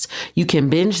podcasts. You can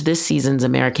binge this season's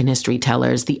American History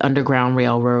Tellers, The Underground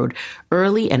Railroad,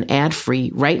 early and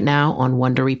ad-free right now on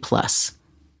Wondery Plus.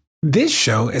 This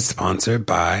show is sponsored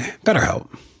by BetterHelp.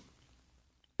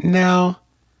 Now,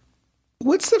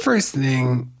 what's the first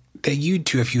thing that you'd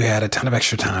do if you had a ton of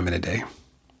extra time in a day?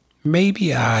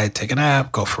 Maybe I'd take a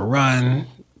nap, go for a run,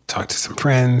 talk to some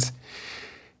friends.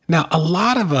 Now, a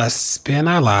lot of us spend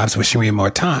our lives wishing we had more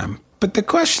time. But the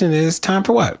question is, time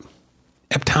for what?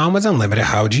 If time was unlimited,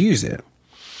 how would you use it?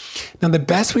 Now, the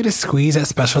best way to squeeze that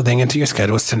special thing into your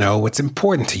schedule is to know what's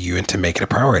important to you and to make it a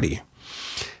priority.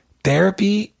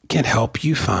 Therapy can help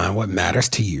you find what matters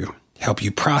to you, help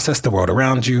you process the world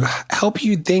around you, help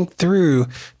you think through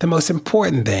the most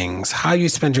important things, how you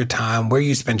spend your time, where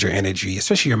you spend your energy,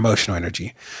 especially your emotional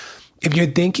energy. If you're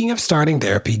thinking of starting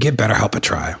therapy, give BetterHelp a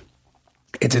try.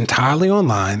 It's entirely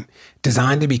online,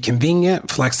 designed to be convenient,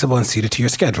 flexible, and suited to your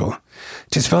schedule.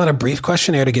 Just fill out a brief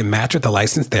questionnaire to get matched with a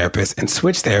licensed therapist and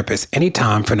switch therapists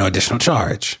anytime for no additional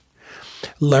charge.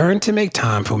 Learn to make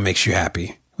time for what makes you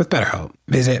happy with BetterHelp.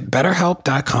 Visit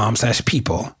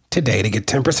betterhelp.com/people today to get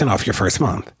 10% off your first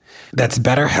month. That's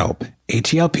BetterHelp,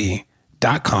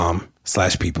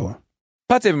 HELP.com/people.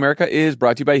 Pod Save America is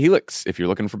brought to you by Helix. If you're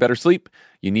looking for better sleep,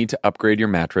 you need to upgrade your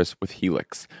mattress with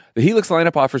Helix. The Helix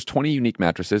lineup offers 20 unique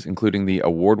mattresses, including the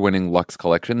award-winning Luxe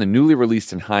Collection, the newly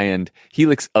released and high-end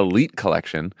Helix Elite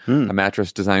Collection, a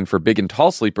mattress designed for big and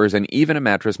tall sleepers, and even a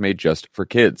mattress made just for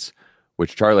kids,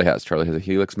 which Charlie has. Charlie has a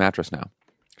Helix mattress now,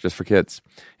 just for kids,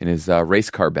 in his race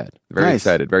car bed. Very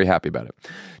excited, very happy about it.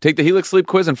 Take the Helix Sleep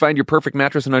Quiz and find your perfect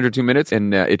mattress in under 2 minutes,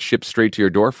 and it ships straight to your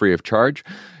door free of charge.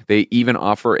 They even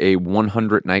offer a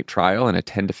 100-night trial and a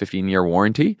 10 to 15-year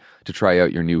warranty to try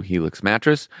out your new Helix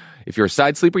mattress. If you're a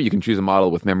side sleeper, you can choose a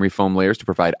model with memory foam layers to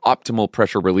provide optimal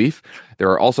pressure relief. There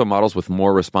are also models with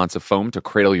more responsive foam to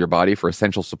cradle your body for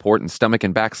essential support in stomach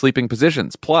and back sleeping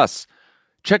positions. Plus,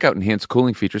 check out enhanced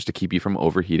cooling features to keep you from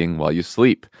overheating while you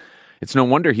sleep. It's no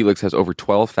wonder Helix has over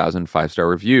 12,000 five-star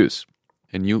reviews.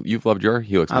 And you've loved your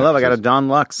Helix mattresses. I got a Dawn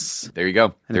Luxe. There you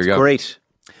go. And it's great.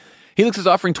 Helix is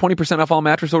offering 20% off all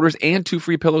mattress orders and 2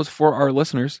 free pillows for our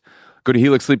listeners. Go to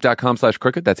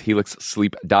helixsleep.com/crooked. That's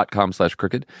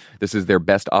helixsleep.com/crooked. This is their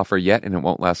best offer yet, and it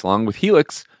won't last long. With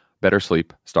Helix, better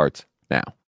sleep starts now.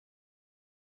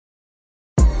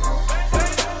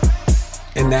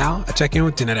 And now, a check-in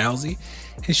with Danetta Elzy,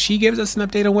 as she gives us an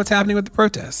update on what's happening with the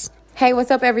protests. Hey,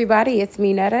 what's up, everybody? It's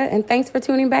me, Netta, and thanks for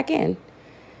tuning back in.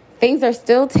 Things are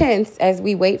still tense as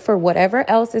we wait for whatever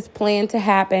else is planned to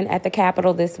happen at the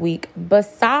Capitol this week,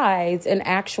 besides an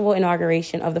actual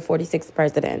inauguration of the 46th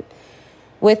president.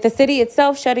 With the city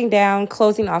itself shutting down,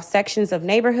 closing off sections of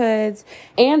neighborhoods,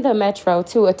 and the metro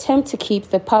to attempt to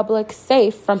keep the public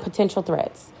safe from potential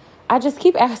threats. I just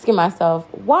keep asking myself,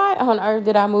 why on earth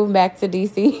did I move back to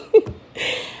D.C.?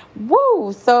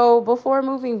 Woo! So before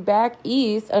moving back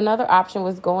east, another option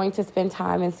was going to spend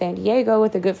time in San Diego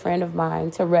with a good friend of mine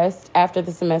to rest after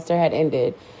the semester had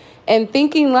ended. And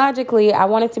thinking logically, I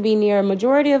wanted to be near a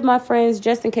majority of my friends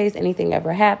just in case anything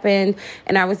ever happened,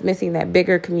 and I was missing that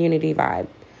bigger community vibe.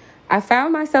 I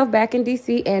found myself back in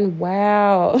D.C. and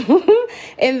wow,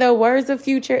 in the words of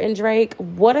Future and Drake,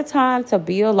 what a time to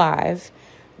be alive.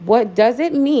 What does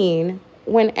it mean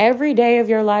when every day of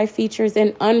your life features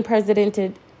an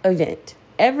unprecedented event?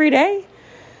 Every day?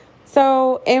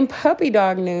 So in puppy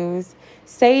dog news,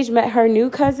 Sage met her new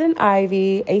cousin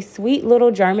Ivy, a sweet little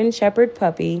German Shepherd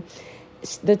puppy.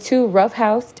 The two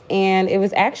roughhoused, and it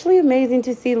was actually amazing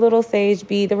to see little Sage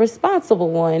be the responsible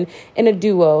one in a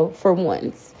duo for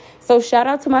once. So shout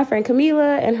out to my friend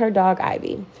Camila and her dog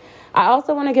Ivy. I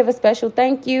also want to give a special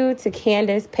thank you to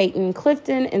Candace, Peyton,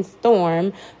 Clifton, and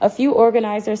Storm, a few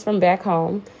organizers from back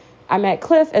home. I met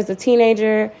Cliff as a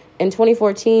teenager in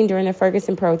 2014 during the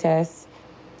Ferguson protests.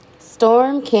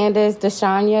 Storm, Candace,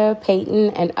 Deshania,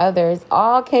 Peyton, and others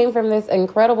all came from this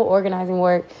incredible organizing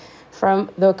work from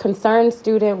the Concerned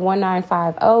Student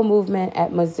 1950 movement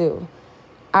at Mizzou.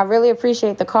 I really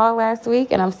appreciate the call last week,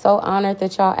 and I'm so honored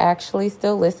that y'all actually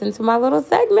still listen to my little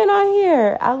segment on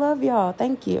here. I love y'all.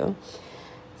 Thank you.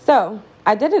 So,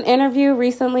 I did an interview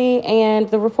recently, and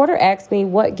the reporter asked me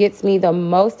what gets me the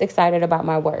most excited about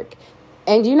my work.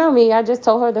 And you know me, I just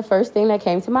told her the first thing that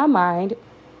came to my mind,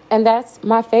 and that's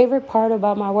my favorite part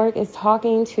about my work is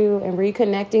talking to and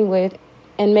reconnecting with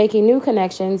and making new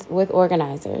connections with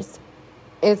organizers.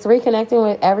 It's reconnecting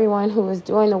with everyone who was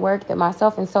doing the work that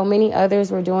myself and so many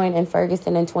others were doing in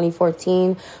Ferguson in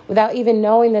 2014 without even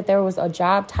knowing that there was a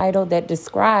job title that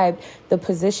described the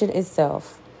position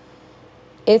itself.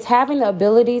 It's having the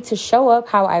ability to show up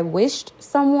how I wished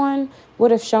someone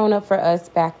would have shown up for us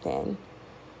back then.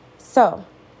 So,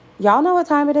 y'all know what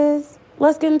time it is?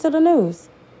 Let's get into the news.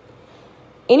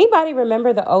 Anybody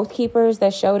remember the Oath Keepers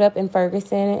that showed up in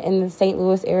Ferguson in the St.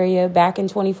 Louis area back in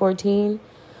 2014?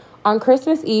 On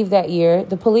Christmas Eve that year,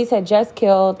 the police had just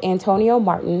killed Antonio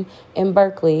Martin in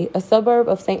Berkeley, a suburb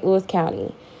of St. Louis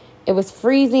County. It was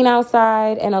freezing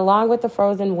outside, and along with the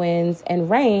frozen winds and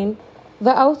rain,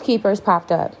 the Oath Keepers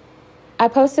popped up. I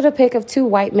posted a pic of 2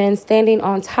 white men standing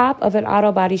on top of an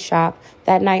auto body shop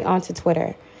that night onto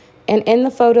Twitter. And in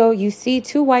the photo, you see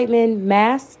 2 white men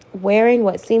masked, wearing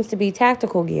what seems to be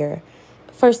tactical gear.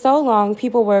 For so long,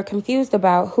 people were confused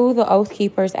about who the Oath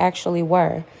Keepers actually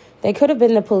were. They could have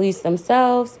been the police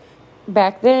themselves.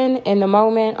 Back then, in the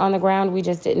moment, on the ground, we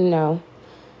just didn't know.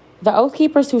 The Oath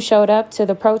Keepers who showed up to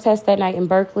the protest that night in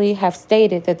Berkeley have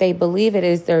stated that they believe it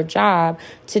is their job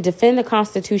to defend the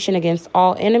Constitution against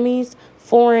all enemies,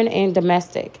 foreign and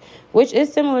domestic, which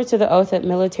is similar to the oath that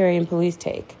military and police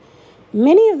take.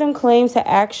 Many of them claim to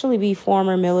actually be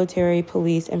former military,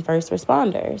 police, and first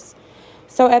responders.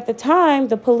 So at the time,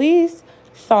 the police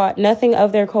thought nothing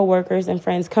of their co-workers and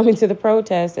friends coming to the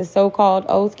protest as so-called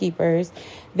oath keepers.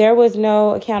 There was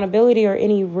no accountability or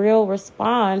any real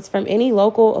response from any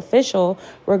local official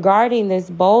regarding this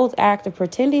bold act of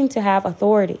pretending to have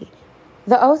authority.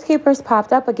 The Oath Keepers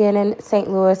popped up again in St.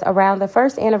 Louis around the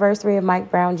first anniversary of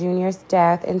Mike Brown Jr.'s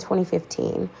death in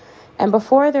 2015. And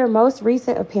before their most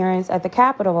recent appearance at the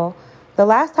Capitol, the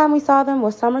last time we saw them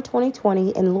was summer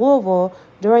 2020 in Louisville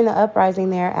during the uprising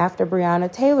there after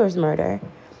Breonna Taylor's murder.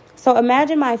 So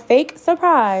imagine my fake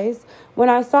surprise when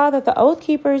I saw that the Oath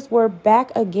Keepers were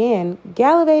back again,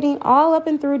 gallivanting all up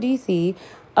and through D.C.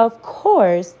 Of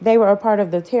course, they were a part of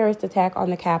the terrorist attack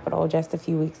on the Capitol just a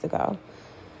few weeks ago.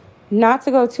 Not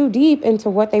to go too deep into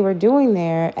what they were doing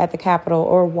there at the Capitol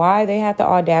or why they had the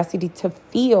audacity to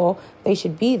feel they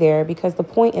should be there, because the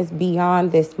point is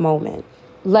beyond this moment.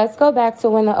 Let's go back to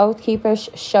when the Oath Keepers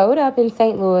showed up in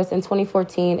St. Louis in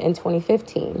 2014 and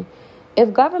 2015.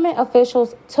 If government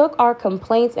officials took our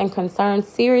complaints and concerns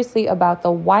seriously about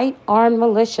the white armed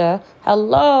militia,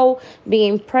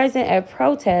 being present at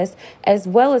protests, as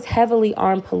well as heavily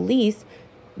armed police,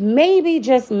 maybe,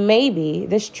 just maybe,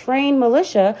 this trained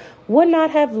militia would not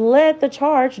have led the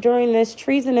charge during this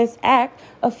treasonous act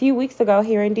a few weeks ago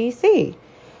here in D.C.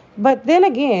 But then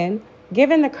again,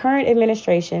 given the current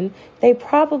administration, they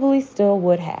probably still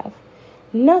would have.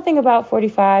 Nothing about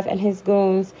 45 and his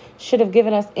goons should have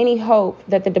given us any hope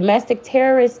that the domestic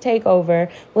terrorist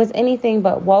takeover was anything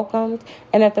but welcomed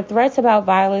and that the threats about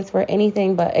violence were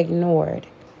anything but ignored.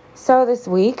 So this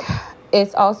week,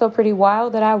 it's also pretty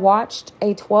wild that I watched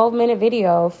a 12-minute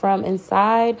video from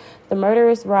inside the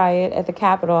murderous riot at the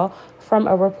Capitol from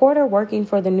a reporter working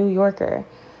for The New Yorker.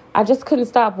 I just couldn't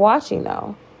stop watching,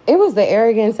 though. It was the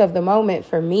arrogance of the moment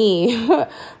for me.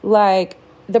 Like,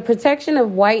 the protection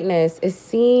of whiteness is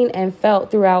seen and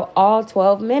felt throughout all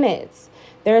 12 minutes.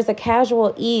 There is a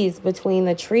casual ease between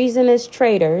the treasonous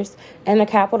traitors and the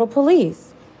Capitol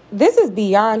Police. This is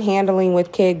beyond handling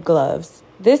with kid gloves.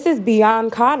 This is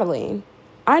beyond coddling.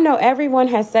 I know everyone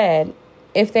has said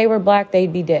if they were black,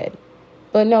 they'd be dead.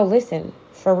 But no, listen,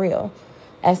 for real.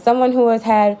 As someone who has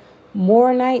had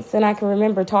more nights than I can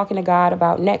remember talking to God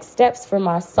about next steps for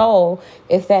my soul,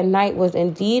 if that night was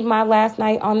indeed my last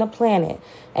night on the planet,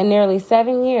 and nearly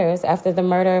 7 years after the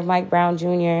murder of Mike Brown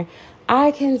Jr.,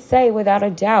 I can say without a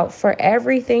doubt, for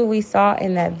everything we saw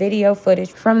in that video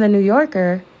footage from The New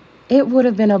Yorker, it would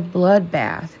have been a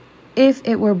bloodbath if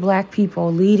it were black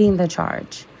people leading the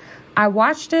charge. I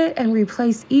watched it and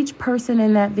replaced each person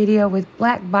in that video with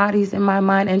black bodies in my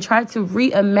mind and tried to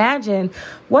reimagine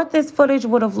what this footage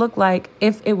would have looked like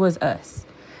if it was us.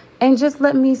 And just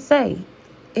let me say,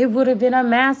 it would have been a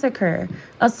massacre,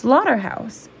 a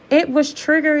slaughterhouse. It was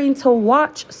triggering to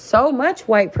watch so much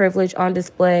white privilege on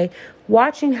display,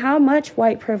 watching how much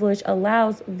white privilege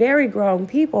allows very grown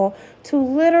people to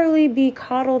literally be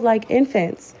coddled like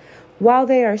infants while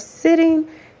they are sitting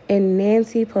in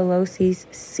Nancy Pelosi's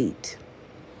seat.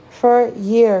 For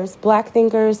years, black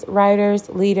thinkers, writers,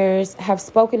 leaders have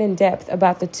spoken in depth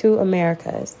about the two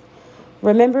Americas.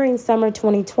 Remembering summer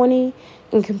 2020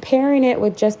 and comparing it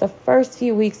with just the first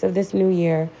few weeks of this new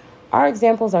year, our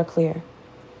examples are clear.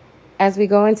 As we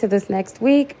go into this next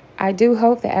week, I do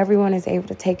hope that everyone is able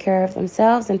to take care of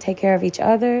themselves and take care of each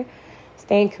other.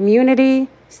 Stay in community,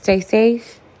 stay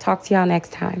safe. Talk to y'all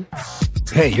next time.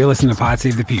 Hey, you're listening to Pod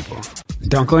Save the People.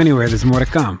 Don't go anywhere, there's more to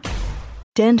come.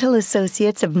 Dental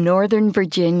Associates of Northern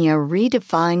Virginia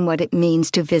redefine what it means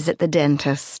to visit the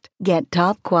dentist. Get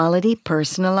top-quality,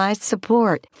 personalized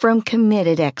support from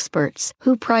committed experts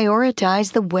who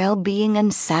prioritize the well-being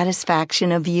and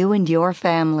satisfaction of you and your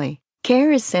family.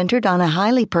 Care is centered on a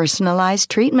highly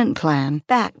personalized treatment plan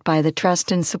backed by the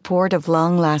trust and support of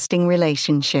long-lasting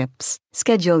relationships.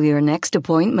 Schedule your next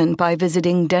appointment by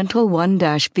visiting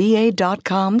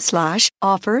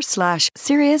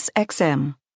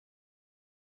dental1-va.com/offer/SiriusXM.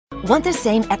 Want the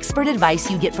same expert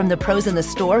advice you get from the pros in the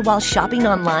store while shopping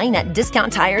online at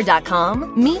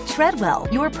DiscountTire.com? Meet Treadwell,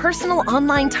 your personal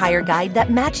online tire guide that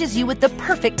matches you with the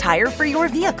perfect tire for your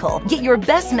vehicle. Get your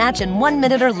best match in 1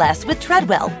 minute or less with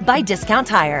Treadwell by Discount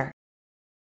Tire.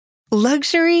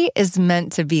 Luxury is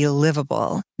meant to be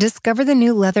livable. Discover the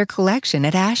new leather collection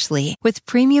at Ashley with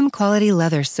premium quality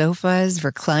leather sofas,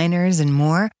 recliners, and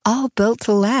more, all built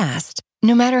to last.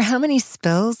 No matter how many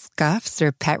spills, scuffs,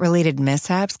 or pet-related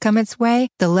mishaps come its way,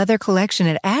 the leather collection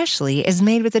at Ashley is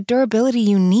made with the durability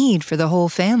you need for the whole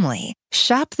family.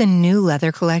 Shop the new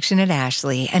leather collection at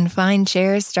Ashley and find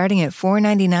chairs starting at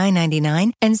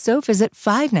 $499.99 and sofas at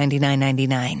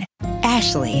 $599.99.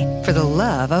 Ashley, for the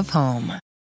love of home.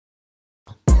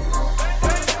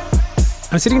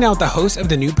 I'm sitting down with the host of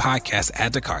the new podcast,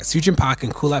 Add to Cart, Suchin Pak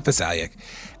and Kulap Veselyak.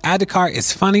 Add to Cart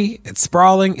is funny, it's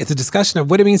sprawling, it's a discussion of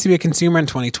what it means to be a consumer in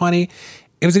 2020.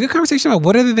 It was a good conversation about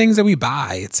what are the things that we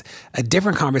buy. It's a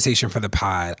different conversation for the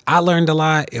pod. I learned a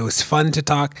lot. It was fun to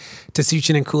talk to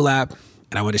Suchin and Kulap,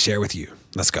 and I want to share with you.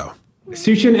 Let's go.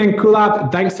 Suchin and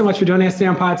Kulap, thanks so much for joining us today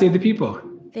on Pod Save the People.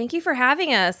 Thank you for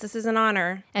having us. This is an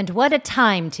honor. And what a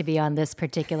time to be on this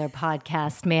particular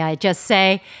podcast, may I just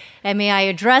say. And may I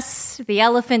address the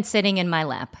elephant sitting in my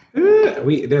lap?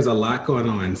 There's a lot going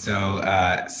on, so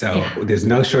there's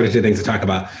no shortage of things to talk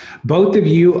about. Both of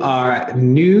you are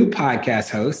new podcast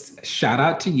hosts. Shout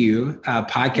out to you.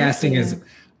 Podcasting is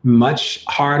much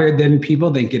harder than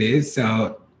people think it is,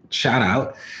 so shout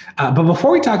out. But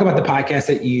before we talk about the podcast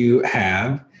that you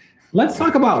have, let's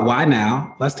talk about why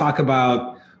now. Let's talk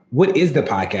about what is the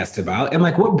podcast about and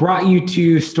what brought you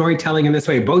to storytelling in this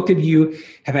way? Both of you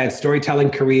have had storytelling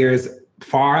careers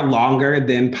far longer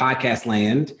than podcast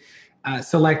land.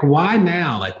 So why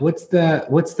now? What's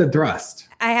the thrust?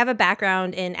 I have a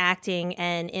background in acting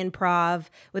and improv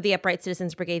with the Upright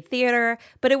Citizens Brigade Theater,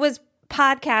 but it was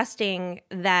podcasting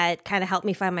that kind of helped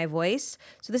me find my voice.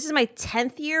 So this is my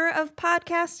 10th year of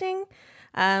podcasting.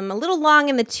 A little long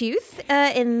in the tooth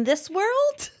in this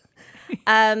world.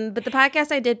 But the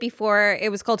podcast I did before, it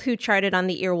was called Who Charted on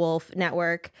the Earwolf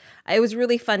Network. It was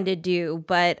really fun to do,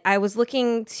 but I was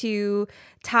looking to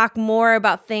talk more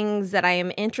about things that I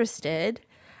am interested.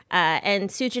 And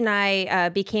Suj and I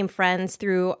became friends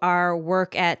through our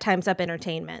work at Time's Up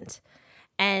Entertainment.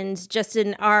 And just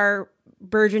in our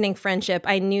burgeoning friendship,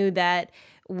 I knew that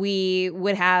we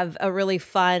would have a really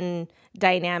fun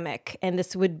dynamic, and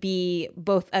this would be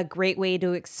both a great way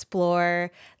to explore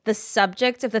the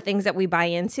subject of the things that we buy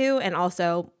into and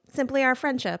also simply our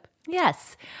friendship.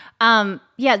 Yes. Well,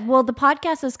 the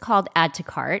podcast is called Add to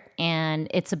Cart, and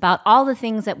it's about all the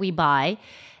things that we buy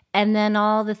and then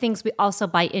all the things we also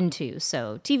buy into.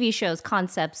 So TV shows,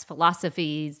 concepts,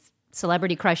 philosophies,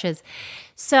 celebrity crushes.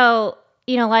 So,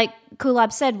 like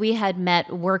Kulap said, we had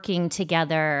met working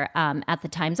together at the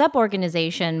Time's Up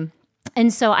organization.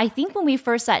 And so I think when we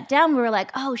first sat down, we were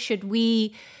like, oh, should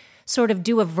we sort of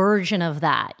do a version of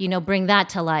that, bring that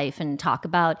to life and talk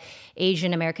about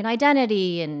Asian American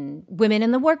identity and women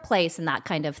in the workplace and that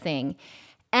kind of thing.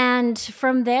 And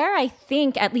from there, I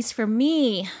think, at least for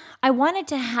me, I wanted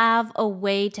to have a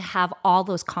way to have all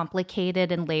those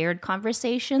complicated and layered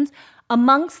conversations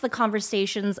amongst the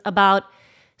conversations about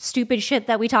stupid shit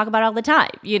that we talk about all the time.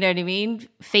 You know what I mean?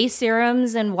 Face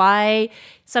serums and why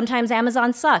sometimes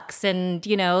Amazon sucks and,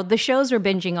 the shows we're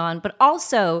binging on, but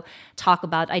also talk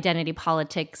about identity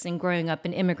politics and growing up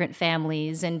in immigrant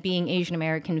families and being Asian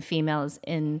American females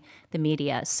in the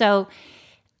media. So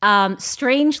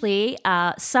strangely,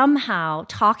 somehow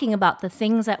talking about the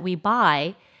things that we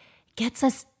buy gets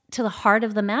us to the heart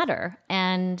of the matter.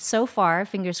 And so far,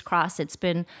 fingers crossed, it's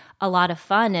been a lot of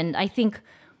fun. And I think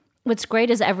what's great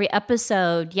is every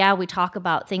episode, we talk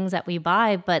about things that we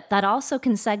buy, but that also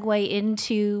can segue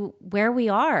into where we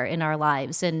are in our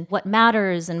lives and what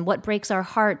matters and what breaks our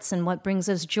hearts and what brings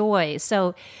us joy.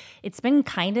 So it's been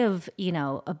kind of,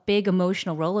 a big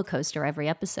emotional roller coaster every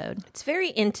episode. It's very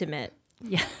intimate.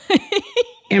 Yeah.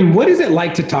 And what is it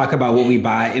like to talk about what we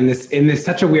buy in this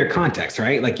such a weird context,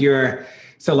 right?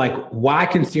 Why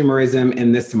consumerism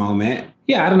in this moment?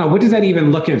 Yeah, I don't know. What does that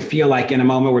even look and feel like in a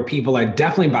moment where people are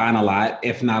definitely buying a lot,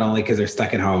 if not only because they're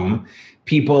stuck at home?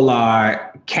 People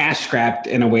are cash strapped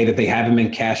in a way that they haven't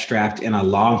been cash strapped in a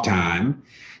long time.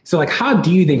 So how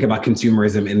do you think about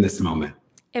consumerism in this moment?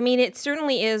 I mean, it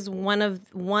certainly is one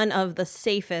of the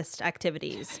safest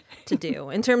activities to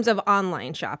do in terms of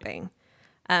online shopping,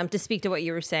 to speak to what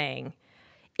you were saying.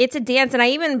 It's a dance, and I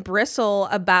even bristle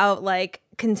about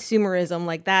consumerism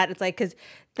like that. It's because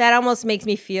that almost makes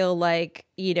me feel like,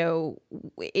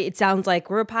 it sounds like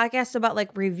we're a podcast about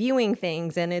reviewing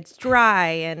things and it's dry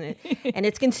and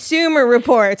it's consumer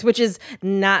reports, which is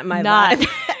not my vibe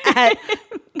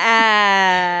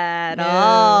at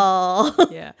all.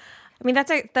 Yeah. I mean,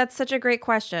 that's such a great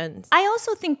question. I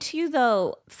also think too,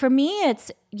 though, for me,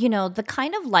 it's, the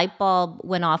kind of light bulb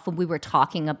went off when we were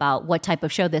talking about what type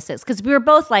of show this is. Because we were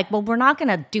both like, well, we're not going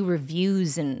to do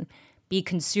reviews and be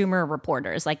consumer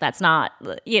reporters. Like that's not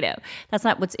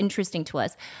what's interesting to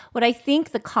us. What I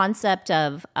think the concept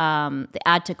of the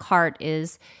add to cart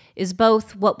is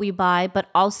both what we buy, but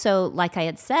also, like I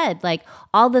had said, like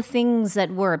all the things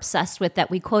that we're obsessed with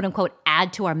that we quote unquote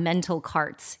add to our mental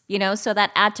carts, so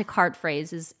that add to cart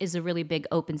phrase is a really big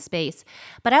open space.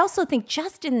 But I also think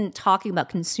just in talking about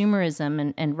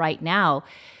consumerism and right now,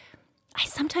 I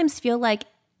sometimes feel like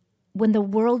when the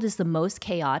world is the most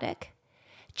chaotic,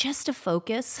 just to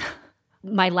focus.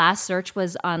 My last search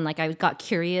was on, like, I got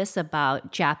curious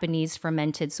about Japanese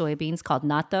fermented soybeans called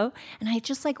natto. And I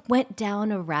just went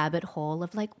down a rabbit hole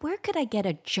of where could I get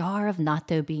a jar of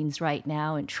natto beans right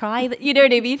now and try that? You know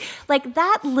what I mean? Like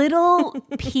that little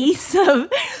piece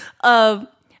of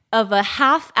a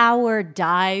half-hour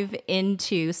dive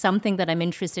into something that I'm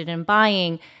interested in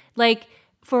buying,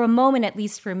 for a moment, at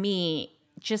least for me,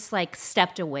 just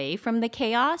stepped away from the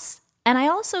chaos. And I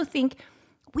also think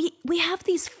we have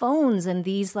these phones and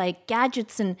these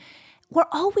gadgets, and we're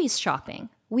always shopping.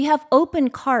 We have open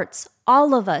carts,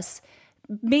 all of us,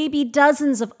 maybe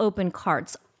dozens of open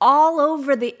carts all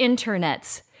over the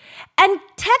internet. And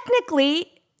technically,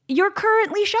 you're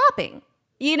currently shopping.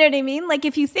 You know what I mean?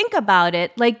 If you think about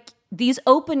it, these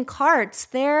open carts,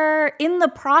 they're in the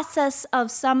process of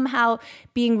somehow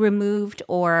being removed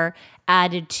or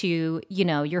added to,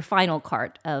 your final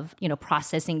cart of,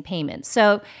 processing payments.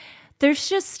 So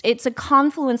it's a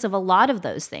confluence of a lot of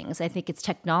those things. I think it's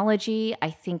technology.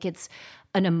 I think it's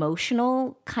an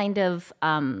emotional kind of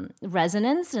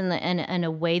resonance and a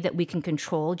way that we can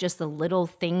control just the little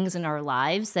things in our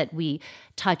lives that we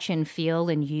touch and feel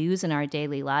and use in our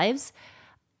daily lives.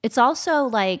 It's also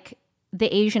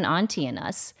the Asian auntie in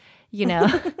us,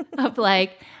 of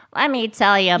let me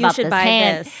tell you about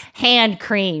this hand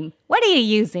cream. What are you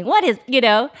using? What is,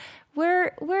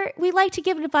 we like to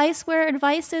give advice where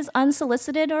advice is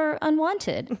unsolicited or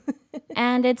unwanted,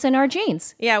 and it's in our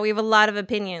genes. Yeah, we have a lot of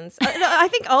opinions. I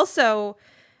think also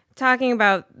talking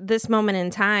about this moment in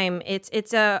time,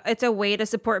 it's a way to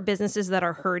support businesses that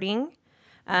are hurting.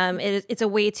 It's a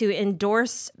way to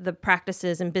endorse the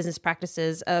practices and business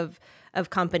practices of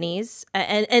companies,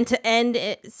 and to end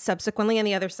it subsequently on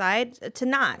the other side to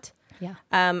not. Yeah.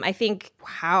 I think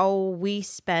how we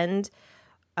spend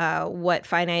what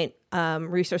finite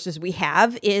resources we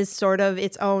have is sort of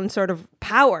its own sort of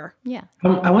power. Yeah.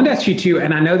 I wanted to ask you too,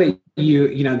 and I know that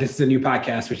this is a new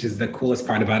podcast, which is the coolest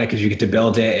part about it because you get to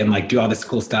build it and do all this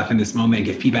cool stuff in this moment and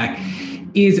give feedback.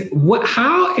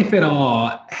 How, if at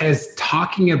all, has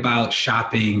talking about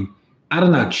shopping, I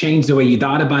don't know, changed the way you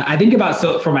thought about it? I think about,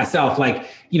 so for myself,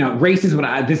 race is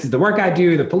this is the work I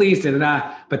do, the police,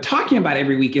 but talking about it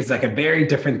every week is a very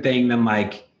different thing than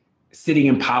sitting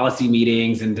in policy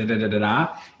meetings and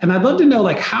And I'd love to know,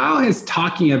 how has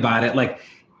talking about it,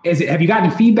 have you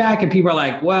gotten feedback and people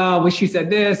are well, wish you said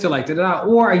this, or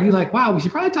or are you wow, we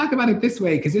should probably talk about it this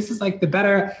way because this is the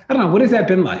better, I don't know, what has that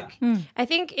been like? I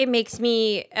think it makes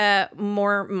me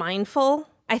more mindful.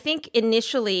 I think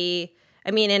initially,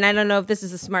 and I don't know if this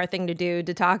is a smart thing to do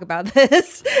to talk about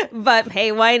this, but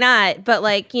hey, why not? But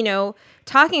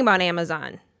talking about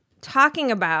Amazon, talking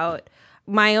about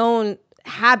my own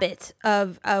habit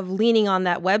of leaning on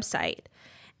that website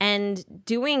and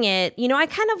doing it, I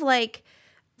kind of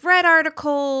read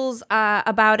articles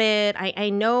about it.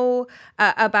 I know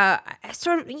about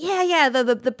sort of,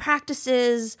 the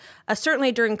practices,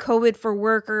 certainly during COVID for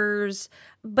workers.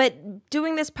 But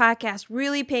doing this podcast,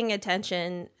 really paying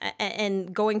attention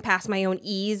and going past my own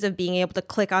ease of being able to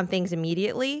click on things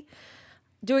immediately.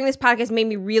 Doing this podcast made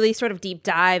me really sort of deep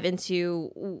dive into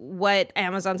what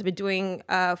Amazon's been doing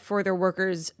for their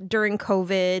workers during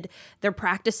COVID, their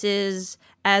practices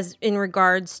as in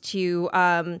regards to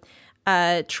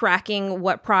tracking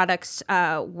what products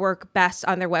work best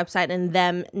on their website and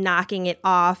them knocking it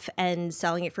off and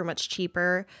selling it for much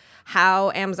cheaper,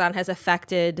 how Amazon has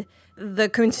affected the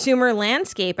consumer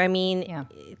landscape.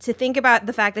 To think about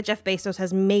the fact that Jeff Bezos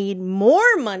has made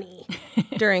more money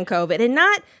during COVID, and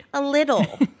not a little,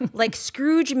 like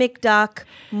Scrooge McDuck,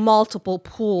 multiple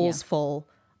pools full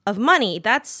of money.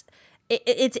 It's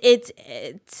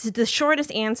the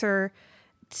shortest answer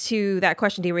to that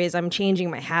question, Dee Ray, is I'm changing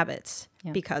my habits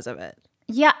because of it.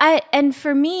 Yeah, and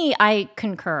for me, I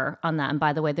concur on that. And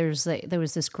by the way, there was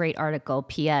this great article,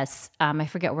 P.S., I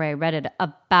forget where I read it,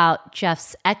 about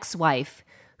Jeff's ex-wife,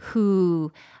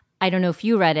 who, I don't know if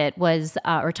you read it, was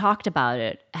or talked about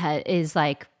it, is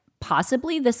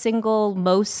possibly the single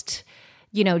most,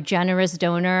 generous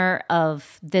donor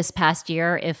of this past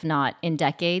year, if not in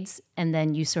decades. And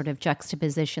then you sort of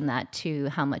juxtaposition that to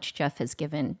how much Jeff has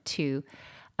given to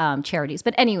charities.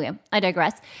 But anyway, I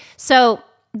digress. So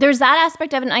there's that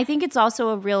aspect of it. And I think it's also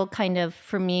a real kind of,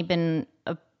 for me, been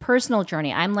a personal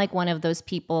journey. I'm like one of those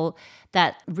people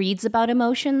that reads about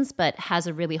emotions, but has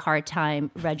a really hard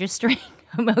time registering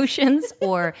emotions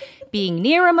or being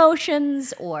near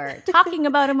emotions or talking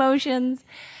about emotions.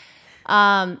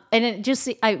 And it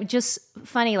just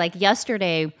funny, like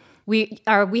yesterday, we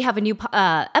have a new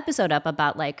episode up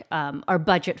about like our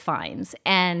budget finds,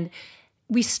 and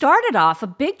we started off a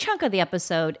big chunk of the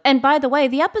episode. And by the way,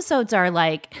 the episodes are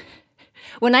like,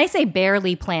 when I say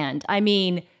barely planned, I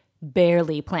mean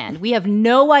barely planned. We have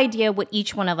no idea what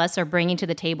each one of us are bringing to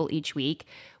the table each week.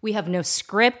 We have no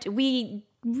script. We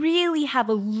really have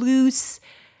a loose,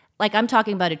 like I'm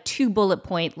talking about a 2 bullet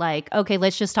point, like, okay,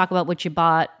 let's just talk about what you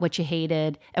bought, what you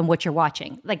hated, and what you're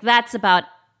watching. Like that's about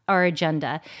our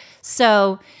agenda.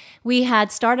 So we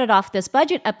had started off this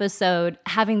budget episode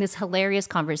having this hilarious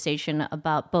conversation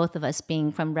about both of us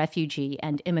being from refugee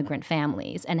and immigrant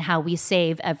families and how we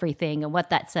save everything and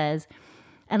what that says.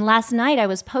 And last night I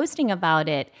was posting about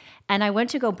it, and I went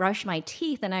to go brush my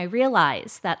teeth, and I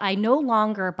realized that I no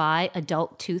longer buy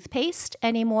adult toothpaste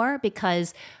anymore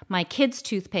because my kids'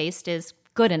 toothpaste is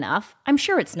good enough. I'm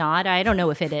sure it's not. I don't know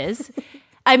if it is.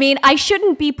 I mean, I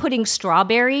shouldn't be putting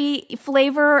strawberry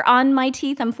flavor on my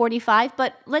teeth. I'm 45,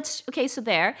 but so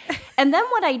there. And then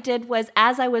what I did was,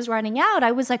 as I was running out,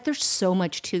 I was like, there's so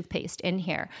much toothpaste in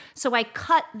here. So I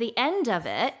cut the end of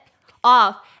it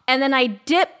off, and then I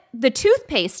dip the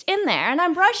toothpaste in there, and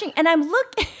I'm brushing, and I'm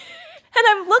looking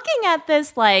at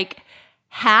this like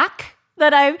hack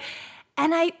that I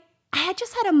had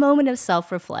just had a moment of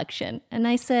self-reflection, and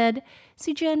I said,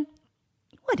 Sujin,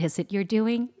 what is it you're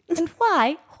doing? And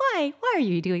why are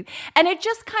you doing? And it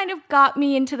just kind of got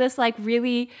me into this like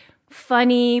really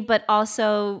funny, but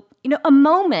also,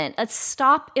 a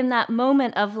stop in that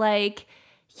moment of like,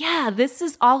 yeah, this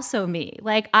is also me.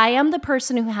 Like I am the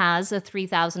person who has a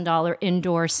 $3,000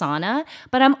 indoor sauna,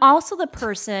 but I'm also the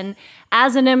person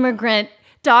as an immigrant,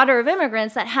 daughter of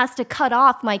immigrants, that has to cut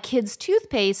off my kids'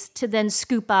 toothpaste to then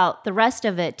scoop out the rest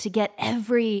of it to get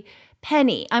every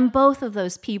penny. I'm both of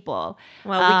those people.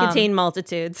 Well, we contain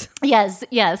multitudes.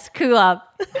 Yes, cool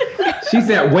up. She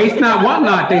said, waste not, want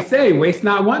not. They say, waste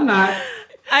not, want not.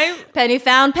 Penny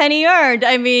found, penny earned.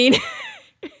 I mean,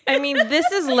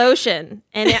 this is lotion,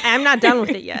 and I'm not done with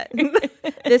it yet.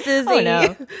 This is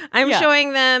I'm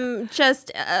showing them just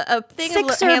a thing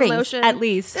 6 of hand servings, lotion. at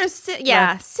least. There's 6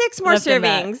 more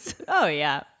servings. Oh,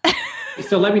 yeah.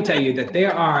 So let me tell you that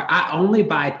I only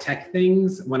buy tech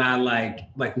things when I like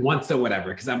once or whatever,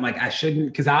 because I'm like, I shouldn't,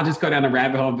 because I'll just go down the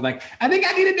rabbit hole and be like, I think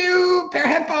I need a new pair of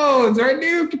headphones or a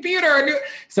new computer.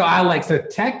 So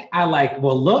tech, I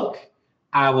will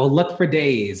look for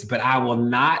days, but I will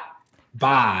not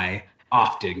buy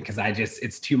often because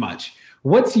it's too much.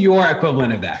 What's your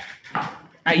equivalent of that?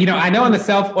 I know on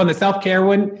the self-care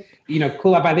one,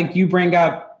 Cool Up, I think you bring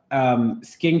up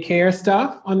skincare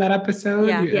stuff on that episode.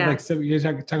 Yeah. Like, so you're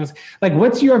talking like,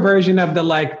 what's your version of the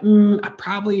like, I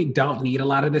probably don't need a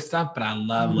lot of this stuff, but I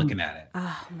love looking at it.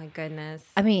 Oh my goodness.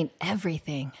 I mean,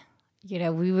 everything.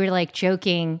 We were like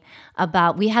joking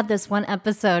about, we had this one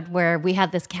episode where we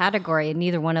had this category and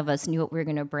neither one of us knew what we were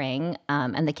going to bring.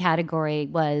 And the category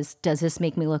was, does this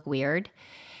make me look weird?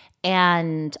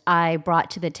 And I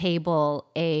brought to the table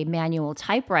a manual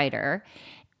typewriter.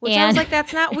 Which sounds like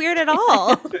that's not weird at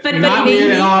all. but not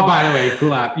weird at all, by the way.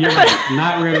 Cool Up. You're right.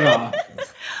 Not weird at all.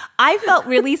 I felt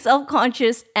really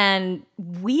self-conscious and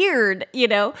weird,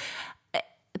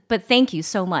 But thank you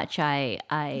so much.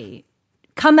 I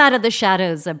come out of the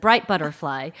shadows, a bright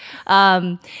butterfly.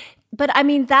 But I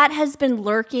mean, that has been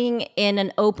lurking in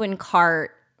an open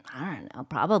cart, I don't know,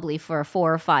 probably for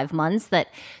 4 or 5 months.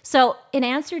 So in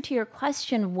answer to your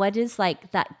question, what is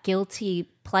like that guilty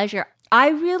pleasure?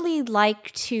 I really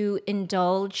like to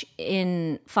indulge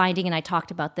in finding, and I talked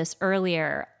about this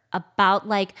earlier, about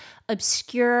like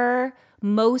obscure,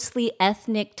 mostly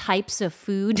ethnic types of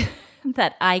food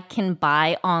that I can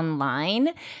buy online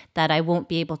that I won't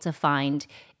be able to find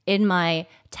in my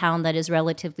town that is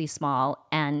relatively small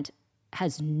and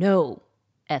has no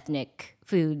ethnic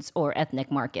foods or ethnic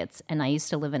markets. And I used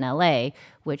to live in LA,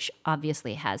 which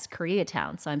obviously has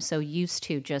Koreatown. So I'm so used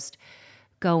to just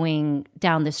going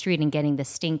down the street and getting the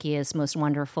stinkiest, most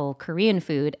wonderful Korean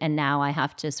food. And now I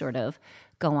have to sort of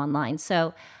go online.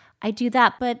 So I do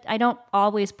that, but I don't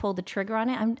always pull the trigger on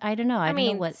it. I don't know. I don't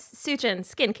know what. Sujin,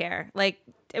 skincare. Like,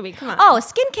 come on. Oh,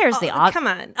 skincare is the obvious. Come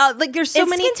on. Like, there's so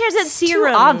many skincare is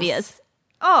serums. too obvious.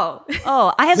 Oh,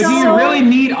 I have so. Do you really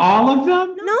need all of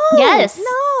them? No. Yes.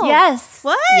 No. Yes.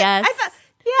 What? Yes. I thought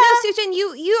No, Susan,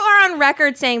 you are on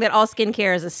record saying that all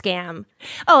skincare is a scam.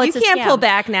 Oh, it's you can't a scam. pull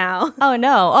back now. Oh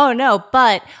no.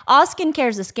 But all skincare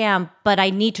is a scam, but I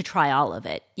need to try all of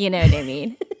it. You know what I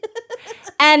mean?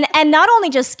 And not only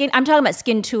just skin, I'm talking about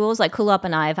skin tools like Cool Up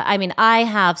and Ive. I mean, I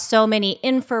have so many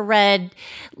infrared,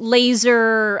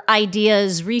 laser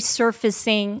ideas,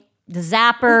 resurfacing, the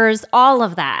zappers, all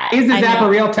of that. Is the zapper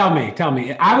real? Tell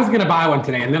me. I was going to buy one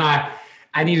today, and then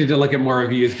I needed to look at more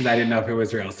reviews because I didn't know if it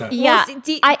was real. So yeah,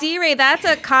 D-Ray,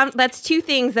 that's two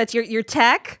things. That's your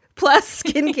tech plus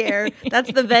skincare.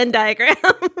 That's the Venn diagram.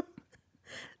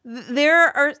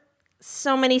 There are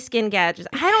so many skin gadgets.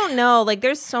 I don't know. Like,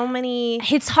 there's so many.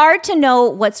 It's hard to know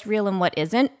what's real and what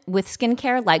isn't with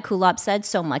skincare. Like Kulop said,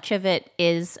 so much of it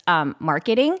is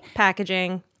marketing,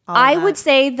 packaging. I would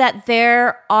say that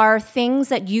there are things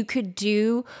that you could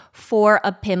do for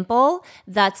a pimple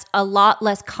that's a lot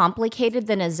less complicated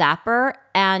than a zapper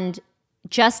and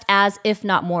just as, if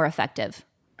not more effective.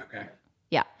 Okay.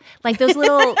 Yeah. Like those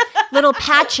little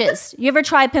patches. You ever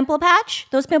try a pimple patch?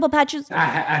 Those pimple patches?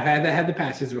 I've had the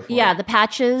patches before. Yeah, the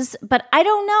patches. But I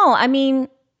don't know. I mean,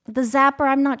 the zapper,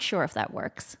 I'm not sure if that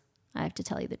works. I have to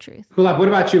tell you the truth. Cool up. What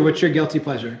about you? What's your guilty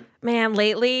pleasure? Man,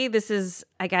 lately,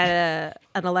 I got an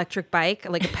electric bike,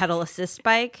 like a pedal assist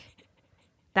bike.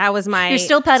 That was my You're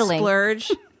still pedaling.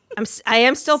 Splurge. I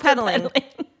am still pedaling.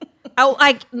 Oh,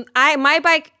 my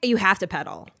bike, you have to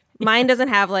pedal. Mine doesn't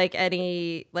have like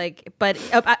any but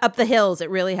up the hills it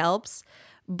really helps.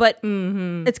 But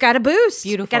it's got a boost.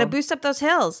 Beautiful. Got to boost up those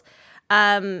hills.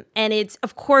 And it's,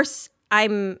 of course,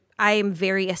 I am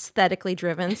very aesthetically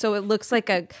driven, so it looks like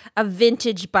a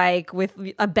vintage bike with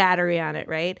a battery on it,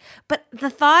 right? But the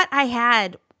thought I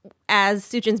had as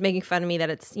Suchin's making fun of me that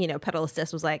it's, pedal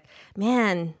assist was like,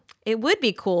 man, it would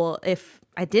be cool if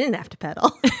I didn't have to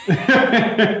pedal.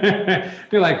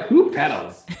 You're like, who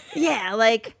pedals? Yeah,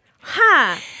 like,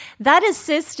 That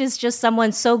assist is just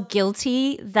someone so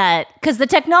guilty that, because the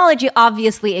technology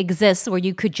obviously exists where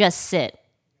you could just sit.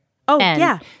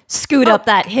 Scoot up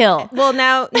that hill. Well,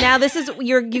 now this is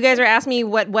you guys are asking me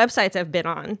what websites I've been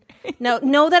on. Now,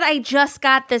 know that I just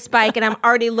got this bike and I'm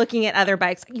already looking at other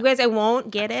bikes. You guys, I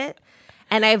won't get it.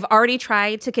 And I've already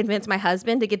tried to convince my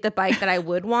husband to get the bike that I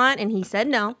would want, and he said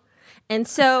no. And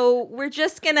so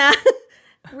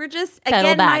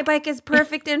again, my bike is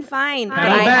perfect and fine.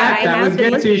 Pedal back. That was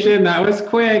good, Sushin. That was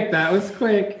quick.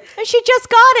 And she just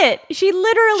got it. She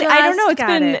literally, I don't know, it's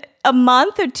been a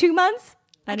month or 2 months.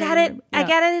 I got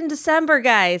it in December,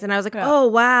 guys. And I was like, oh,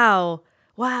 wow.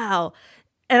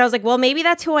 And I was like, well, maybe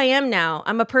that's who I am now.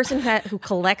 I'm a person who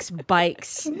collects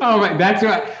bikes. Oh, my, that's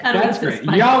great.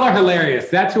 Y'all are hilarious.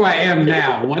 That's who I am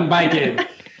now, one bike in.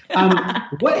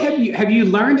 What have you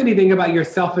learned anything about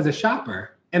yourself as a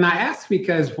shopper? And I ask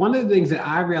because one of the things that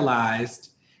I realized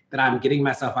that I'm getting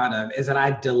myself out of is that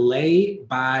I delay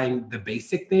buying the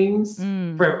basic things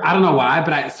for, I don't know why,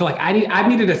 but I've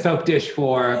needed a soap dish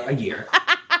for a year.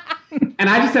 And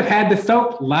I just have had the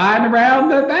soap lying around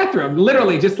the bathroom,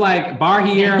 literally just like bar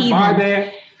here, bar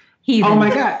there. Oh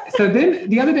my God. So then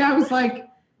the other day I was like,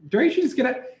 Dre, you should just get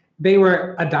it. They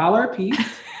were $1 a piece.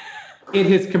 It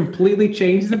has completely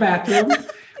changed the bathroom.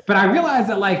 But I realized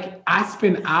that I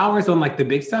spend hours on the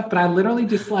big stuff, but I literally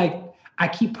just I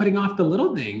keep putting off the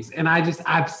little things, and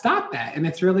I've stopped that, and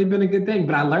it's really been a good thing.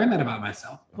 But I learned that about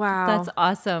myself. Wow, that's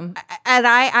awesome. And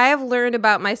I have learned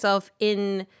about myself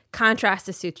in contrast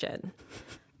to Suchin,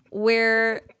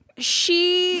 where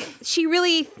she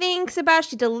really thinks about,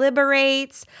 she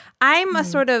deliberates. I'm a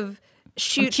sort of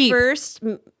shoot first,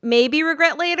 maybe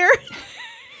regret later.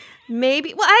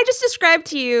 Maybe. Well, I just described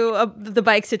to you the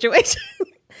bike situation.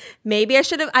 Maybe I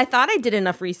should have. I thought I did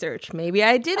enough research. Maybe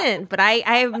I didn't. But I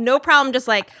have no problem just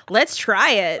let's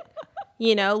try it.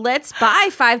 Let's buy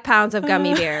 5 pounds of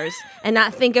gummy bears and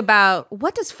not think about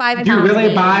what does 5 pounds. Do you really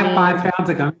mean? buy 5 pounds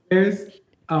of gummy bears?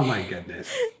 Oh my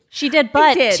goodness. She did,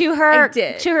 but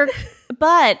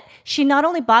but she not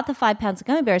only bought the 5 pounds of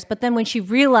gummy bears, but then when she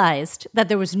realized that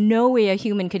there was no way a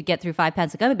human could get through 5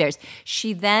 pounds of gummy bears,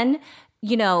 she then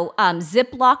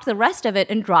ziplocked the rest of it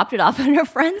and dropped it off in her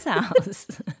friend's house.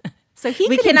 So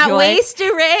we cannot waste,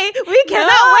 Ray. We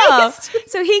cannot waste.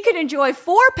 So he could enjoy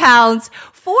 4 pounds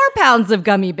of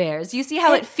gummy bears. You see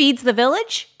how it feeds the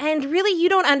village? And really, you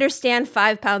don't understand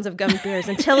 5 pounds of gummy bears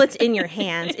until it's in your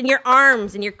hands, in your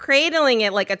arms, and you're cradling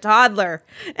it like a toddler.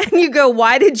 And you go,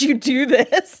 why did you do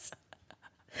this?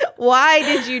 Why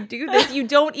did you do this? You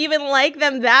don't even like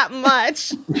them that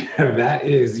much.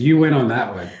 You went on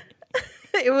that one.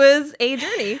 It was a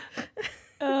journey.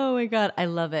 Oh my God, I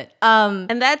love it.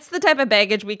 And that's the type of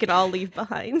baggage we can all leave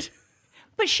behind.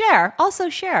 But also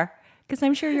share. Because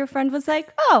I'm sure your friend was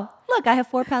like, oh, look, I have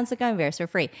 4 pounds of gummy bears for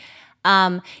free.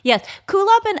 Yes,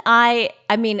 Kulap and I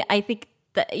mean, I think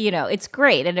that, you know, it's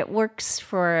great and it works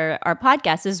for our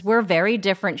podcast is we're very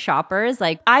different shoppers.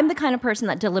 Like, I'm the kind of person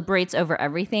that deliberates over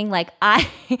everything. Like, I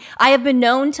have been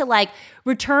known to like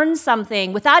return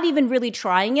something without even really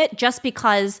trying it just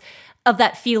because of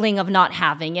that feeling of not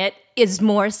having it is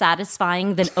more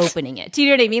satisfying than opening it. Do you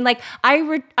know what I mean? Like,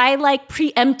 I like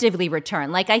preemptively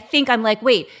return. Like, I think I'm like,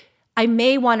 wait, I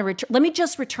may want to return. Let me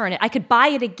just return it. I could buy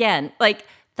it again. Like,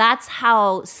 that's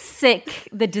how sick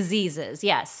the disease is.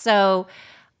 Yes. So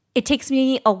it takes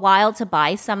me a while to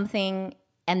buy something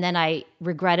and then I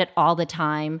regret it all the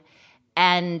time.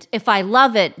 And if I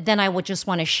love it, then I would just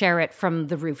want to share it from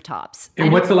the rooftops.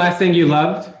 And what's the last thing you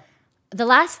loved? The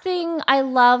last thing I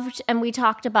loved, and we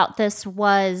talked about this,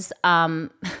 was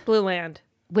Blue Land.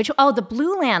 The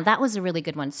Blue Land. That was a really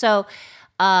good one. So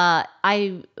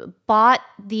I bought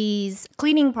these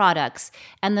cleaning products,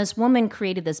 and this woman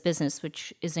created this business,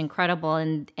 which is incredible.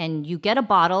 And you get a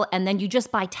bottle, and then you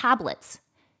just buy tablets.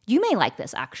 You may like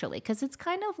this, actually, because it's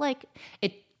kind of like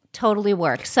it totally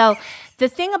works. So the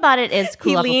thing about it is,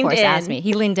 Kulap, of course, asked me.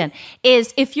 He leaned in.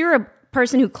 Is if you're a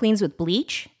person who cleans with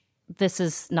bleach, this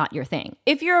is not your thing.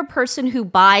 If you're a person who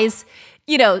buys,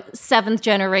 you know, 7th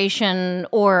generation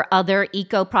or other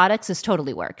eco products, this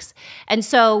totally works. And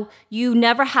so you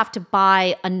never have to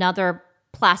buy another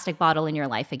plastic bottle in your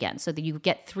life again. So that you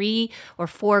get 3 or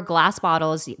 4 glass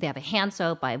bottles. They have a hand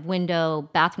soap, I have window,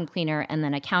 bathroom cleaner, and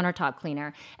then a countertop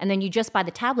cleaner. And then you just buy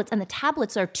the tablets. And the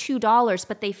tablets are $2,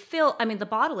 but they fill, I mean, the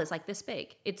bottle is like this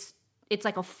big. It's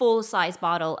like a full-size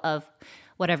bottle of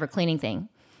whatever cleaning thing.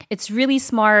 It's really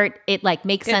smart. It like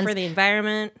makes sense. Good for the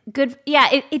environment. Good. Yeah,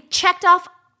 it checked off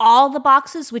all the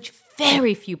boxes, which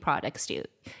very few products do.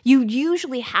 You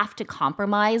usually have to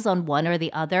compromise on one or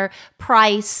the other,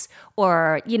 price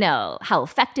or, you know, how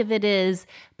effective it is.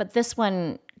 But this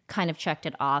one kind of checked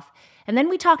it off. And then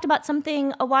we talked about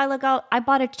something a while ago. I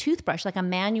bought a toothbrush, like a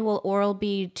manual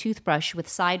Oral-B toothbrush with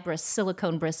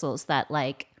silicone bristles that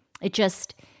like, it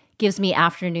just gives me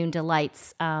afternoon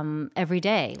delights every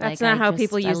day. That's not how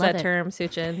people use that term,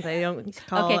 Suchin. They don't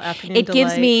call afternoon it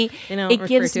gives delight. It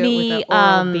gives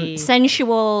me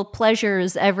sensual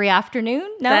pleasures every afternoon.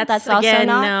 No, that's also again,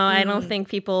 not. No, I don't think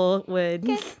people would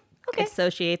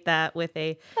associate that with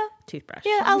a toothbrush.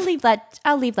 Yeah, I'll leave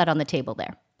that on the table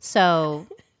there. So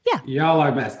yeah, y'all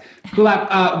are best.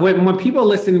 Kulap, when people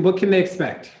listen, what can they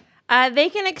expect? They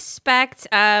can expect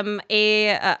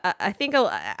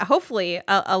hopefully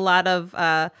a lot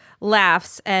of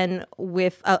laughs and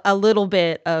with a little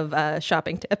bit of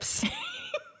shopping tips.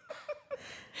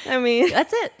 I mean,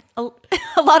 that's it. A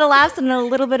lot of laughs and a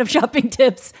little bit of shopping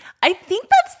tips. I think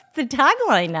that's the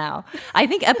tagline now. I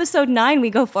think episode 9, we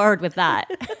go forward with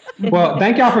that. Well,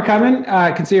 thank y'all for coming.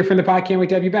 Consider friend of the pod. Can't wait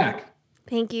to have you back.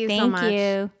 Thank you so much. Thank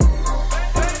you.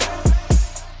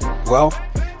 Well,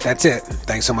 that's it.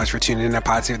 Thanks so much for tuning in to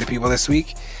Pod Save the People this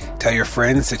week. Tell your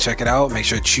friends to check it out. Make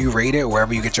sure to rate it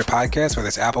wherever you get your podcasts, whether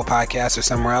it's Apple Podcasts or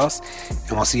somewhere else.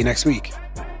 And we'll see you next week.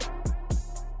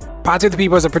 Pod Save the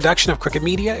People is a production of Crooked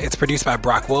Media. It's produced by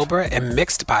Brock Wilbur and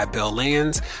mixed by Bill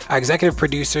Lands. Our executive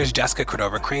producers, Jessica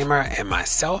Cordova-Kramer and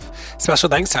myself. Special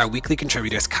thanks to our weekly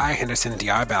contributors, Kai Henderson,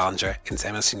 DR Ballinger, and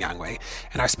Samuel Sinyangwe,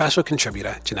 and our special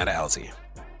contributor, Janetta Elsie.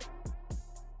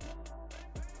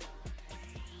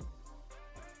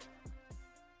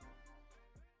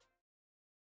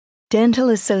 Dental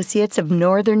Associates of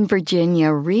Northern Virginia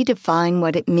redefine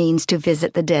what it means to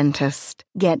visit the dentist.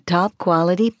 Get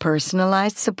top-quality,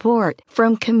 personalized support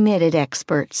from committed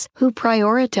experts who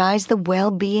prioritize the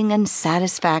well-being and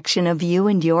satisfaction of you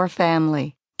and your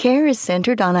family. Care is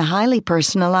centered on a highly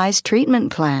personalized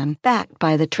treatment plan backed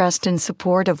by the trust and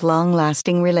support of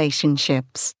long-lasting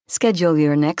relationships. Schedule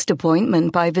your next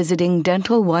appointment by visiting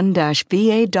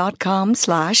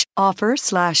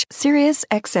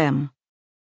dental1-va.com/offer/SiriusXM.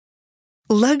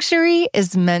 Luxury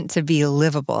is meant to be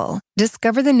livable.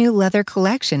 Discover the new leather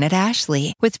collection at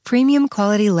Ashley with premium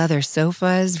quality leather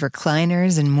sofas,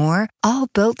 recliners, and more, all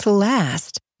built to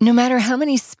last. No matter how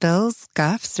many spills,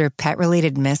 scuffs, or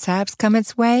pet-related mishaps come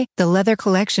its way, the leather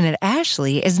collection at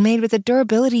Ashley is made with the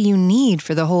durability you need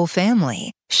for the whole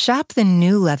family. Shop the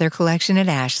new leather collection at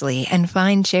Ashley and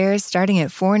find chairs starting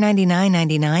at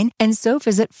 $499.99 and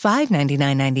sofas at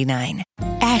 $599.99.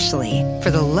 Ashley,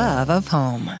 for the love of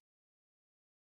home.